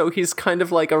games, so he's kind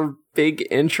of like a big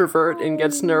introvert and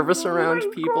gets nervous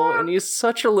around people, and he's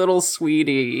such a little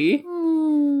sweetie.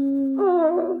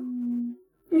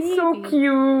 He's so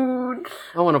cute.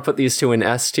 I want to put these two in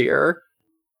S tier.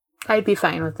 I'd be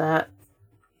fine with that.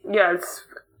 Yes,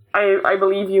 I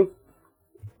believe you.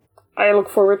 I look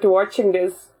forward to watching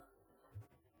this.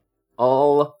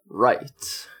 All right,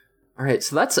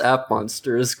 so that's App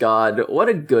Monsters. God, what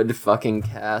a good fucking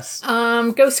cast.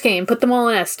 Ghost Game, put them all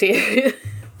in S tier.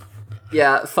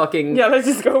 Yeah, fucking Yeah, let's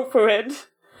just go for it.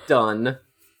 done.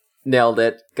 Nailed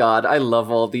it. God, I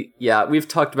love all the... Yeah, we've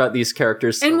talked about these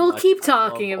characters so And we'll much. keep I love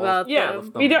talking all about of Yeah,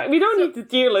 them. we don't need the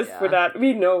tier list for Yeah. that.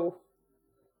 We know.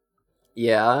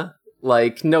 Yeah,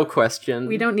 like, no question.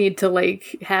 We don't need to,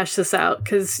 like, hash this out,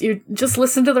 because you just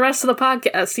listen to the rest of the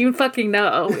podcast. You fucking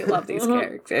know we love these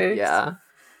characters. Yeah,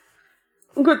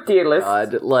 Good tier list.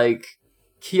 God, like...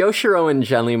 Kyoshiro and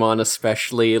Jellymon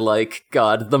especially, like,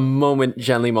 God, the moment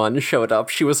Jellymon showed up,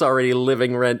 she was already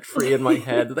living rent-free in my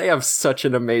head. They have such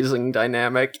an amazing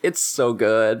dynamic. It's so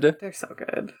good. They're so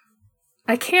good.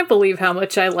 I can't believe how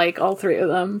much I like all three of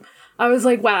them. I was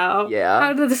like, wow, Yeah.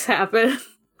 how did this happen?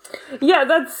 Yeah,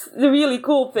 that's the really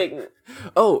cool thing.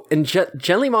 Oh, and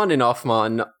Jellymon and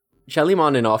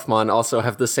Offmon also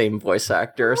have the same voice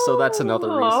actor, so that's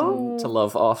another reason to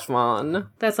love Offmon.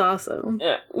 That's awesome.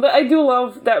 Yeah, but I do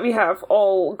love that we have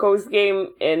all Ghost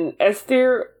Game in S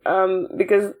tier,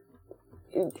 because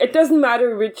it doesn't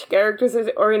matter which characters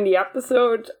are in the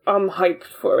episode, I'm hyped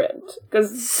for it.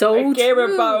 Because So I care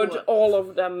true. about all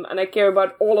of them, and I care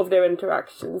about all of their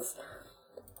interactions.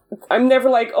 I'm never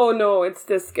like, oh no, it's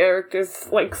this character's,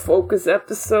 like, focus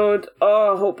episode.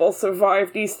 Oh, I hope I'll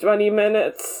survive these 20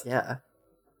 minutes. Yeah.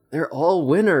 They're all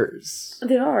winners.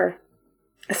 They are.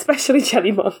 Especially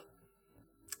Jellymon.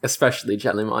 Especially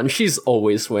Jellymon. She's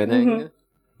always winning.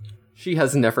 She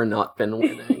has never not been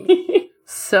winning.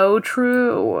 So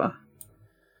true.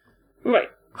 Right.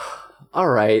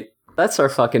 Alright, that's our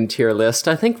fucking tier list.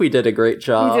 I think we did a great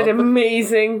job. We did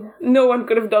amazing. No one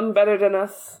could have done better than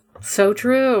us. So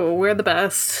true. We're the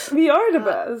best. We are the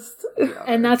best.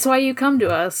 And that's why you come to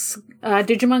us.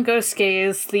 Digimon Ghost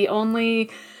Gaze, the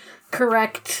only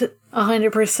correct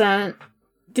 100%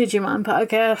 Digimon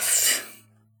podcast.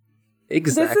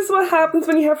 Exactly. This is what happens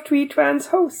when you have 3 trans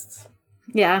hosts.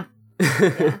 Yeah.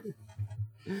 Yeah.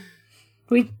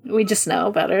 We just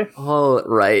know better. All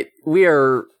right. We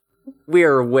are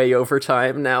way over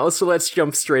time now, so let's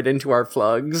jump straight into our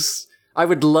plugs. I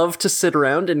would love to sit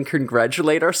around and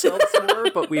congratulate ourselves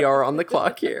more, but we are on the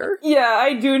clock here. Yeah,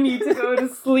 I do need to go to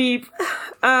sleep.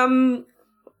 I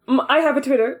have a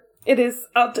Twitter. It is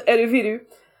 @Ereviru.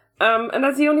 And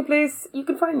that's the only place you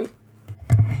can find me.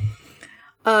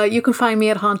 You can find me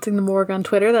at Haunting the Morgue on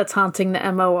Twitter. That's Haunting the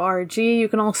MORG. You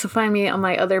can also find me on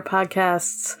my other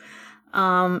podcasts.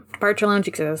 Departure Lounge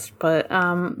exists, but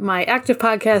my active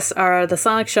podcasts are The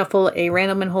Sonic Shuffle, a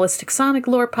random and holistic Sonic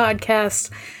lore podcast,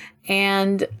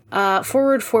 and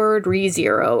Forward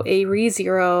ReZero, a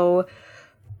ReZero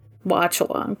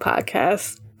watch-along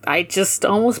podcast. I just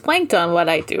almost blanked on what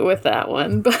I do with that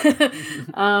one, but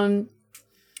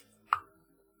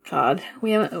God,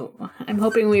 we haven't. I'm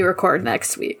hoping we record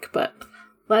next week, but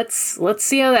let's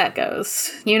see how that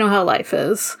goes. You know how life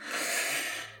is.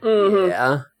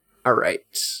 Yeah. All right.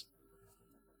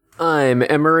 I'm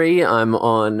Emery. I'm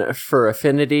on Fur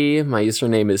Affinity. My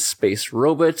username is Space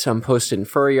Robot. I'm posting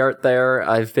furry art there.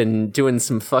 I've been doing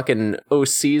some fucking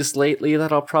OCs lately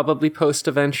that I'll probably post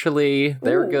eventually.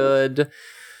 They're good.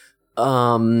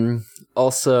 Also,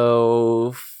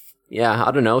 yeah,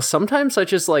 I don't know. Sometimes I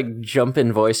just jump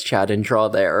in voice chat and draw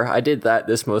there. I did that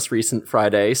this most recent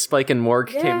Friday. Spike and Morg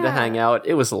came to hang out.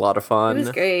 It was a lot of fun. It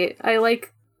was great. I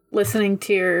like listening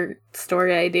to your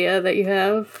story idea that you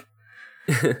have.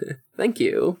 Thank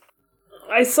you.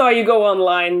 I saw you go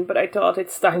online, but I thought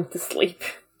it's time to sleep.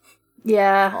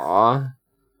 Yeah. Aw.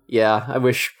 Yeah, I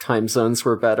wish time zones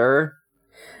were better.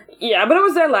 Yeah, but I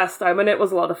was there last time, and it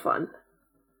was a lot of fun.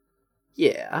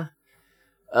 Yeah.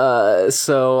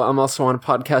 So I'm also on a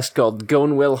podcast called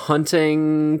Gone Will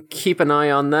Hunting. Keep an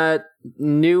eye on that.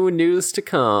 New news to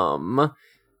come.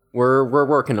 We're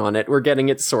working on it. We're getting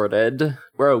it sorted.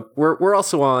 We're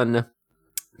also on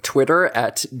Twitter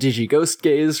at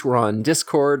DigiGhostGaze. We're on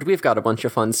Discord. We've got a bunch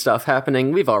of fun stuff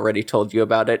happening. We've already told you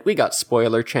about it. We got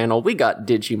Spoiler Channel. We got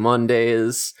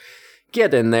Digimondays.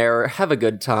 Get in there. Have a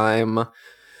good time.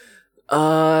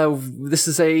 This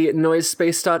is a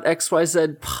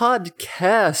Noisespace.xyz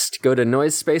podcast. Go to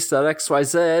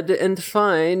Noisespace.xyz and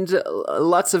find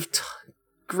lots of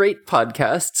great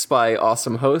podcasts by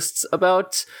awesome hosts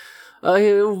about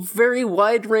a very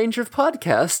wide range of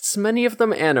podcasts, many of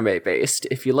them anime-based.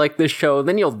 If you like this show,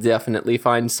 then you'll definitely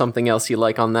find something else you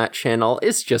like on that channel.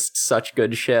 It's just such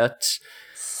good shit.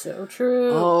 So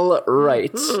true. All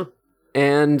right.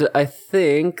 And I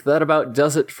think that about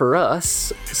does it for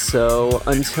us. So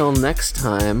until next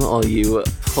time, all you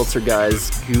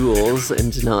poltergeist ghouls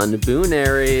and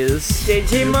non-boonaries,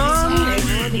 Digimon,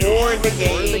 for the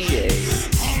game.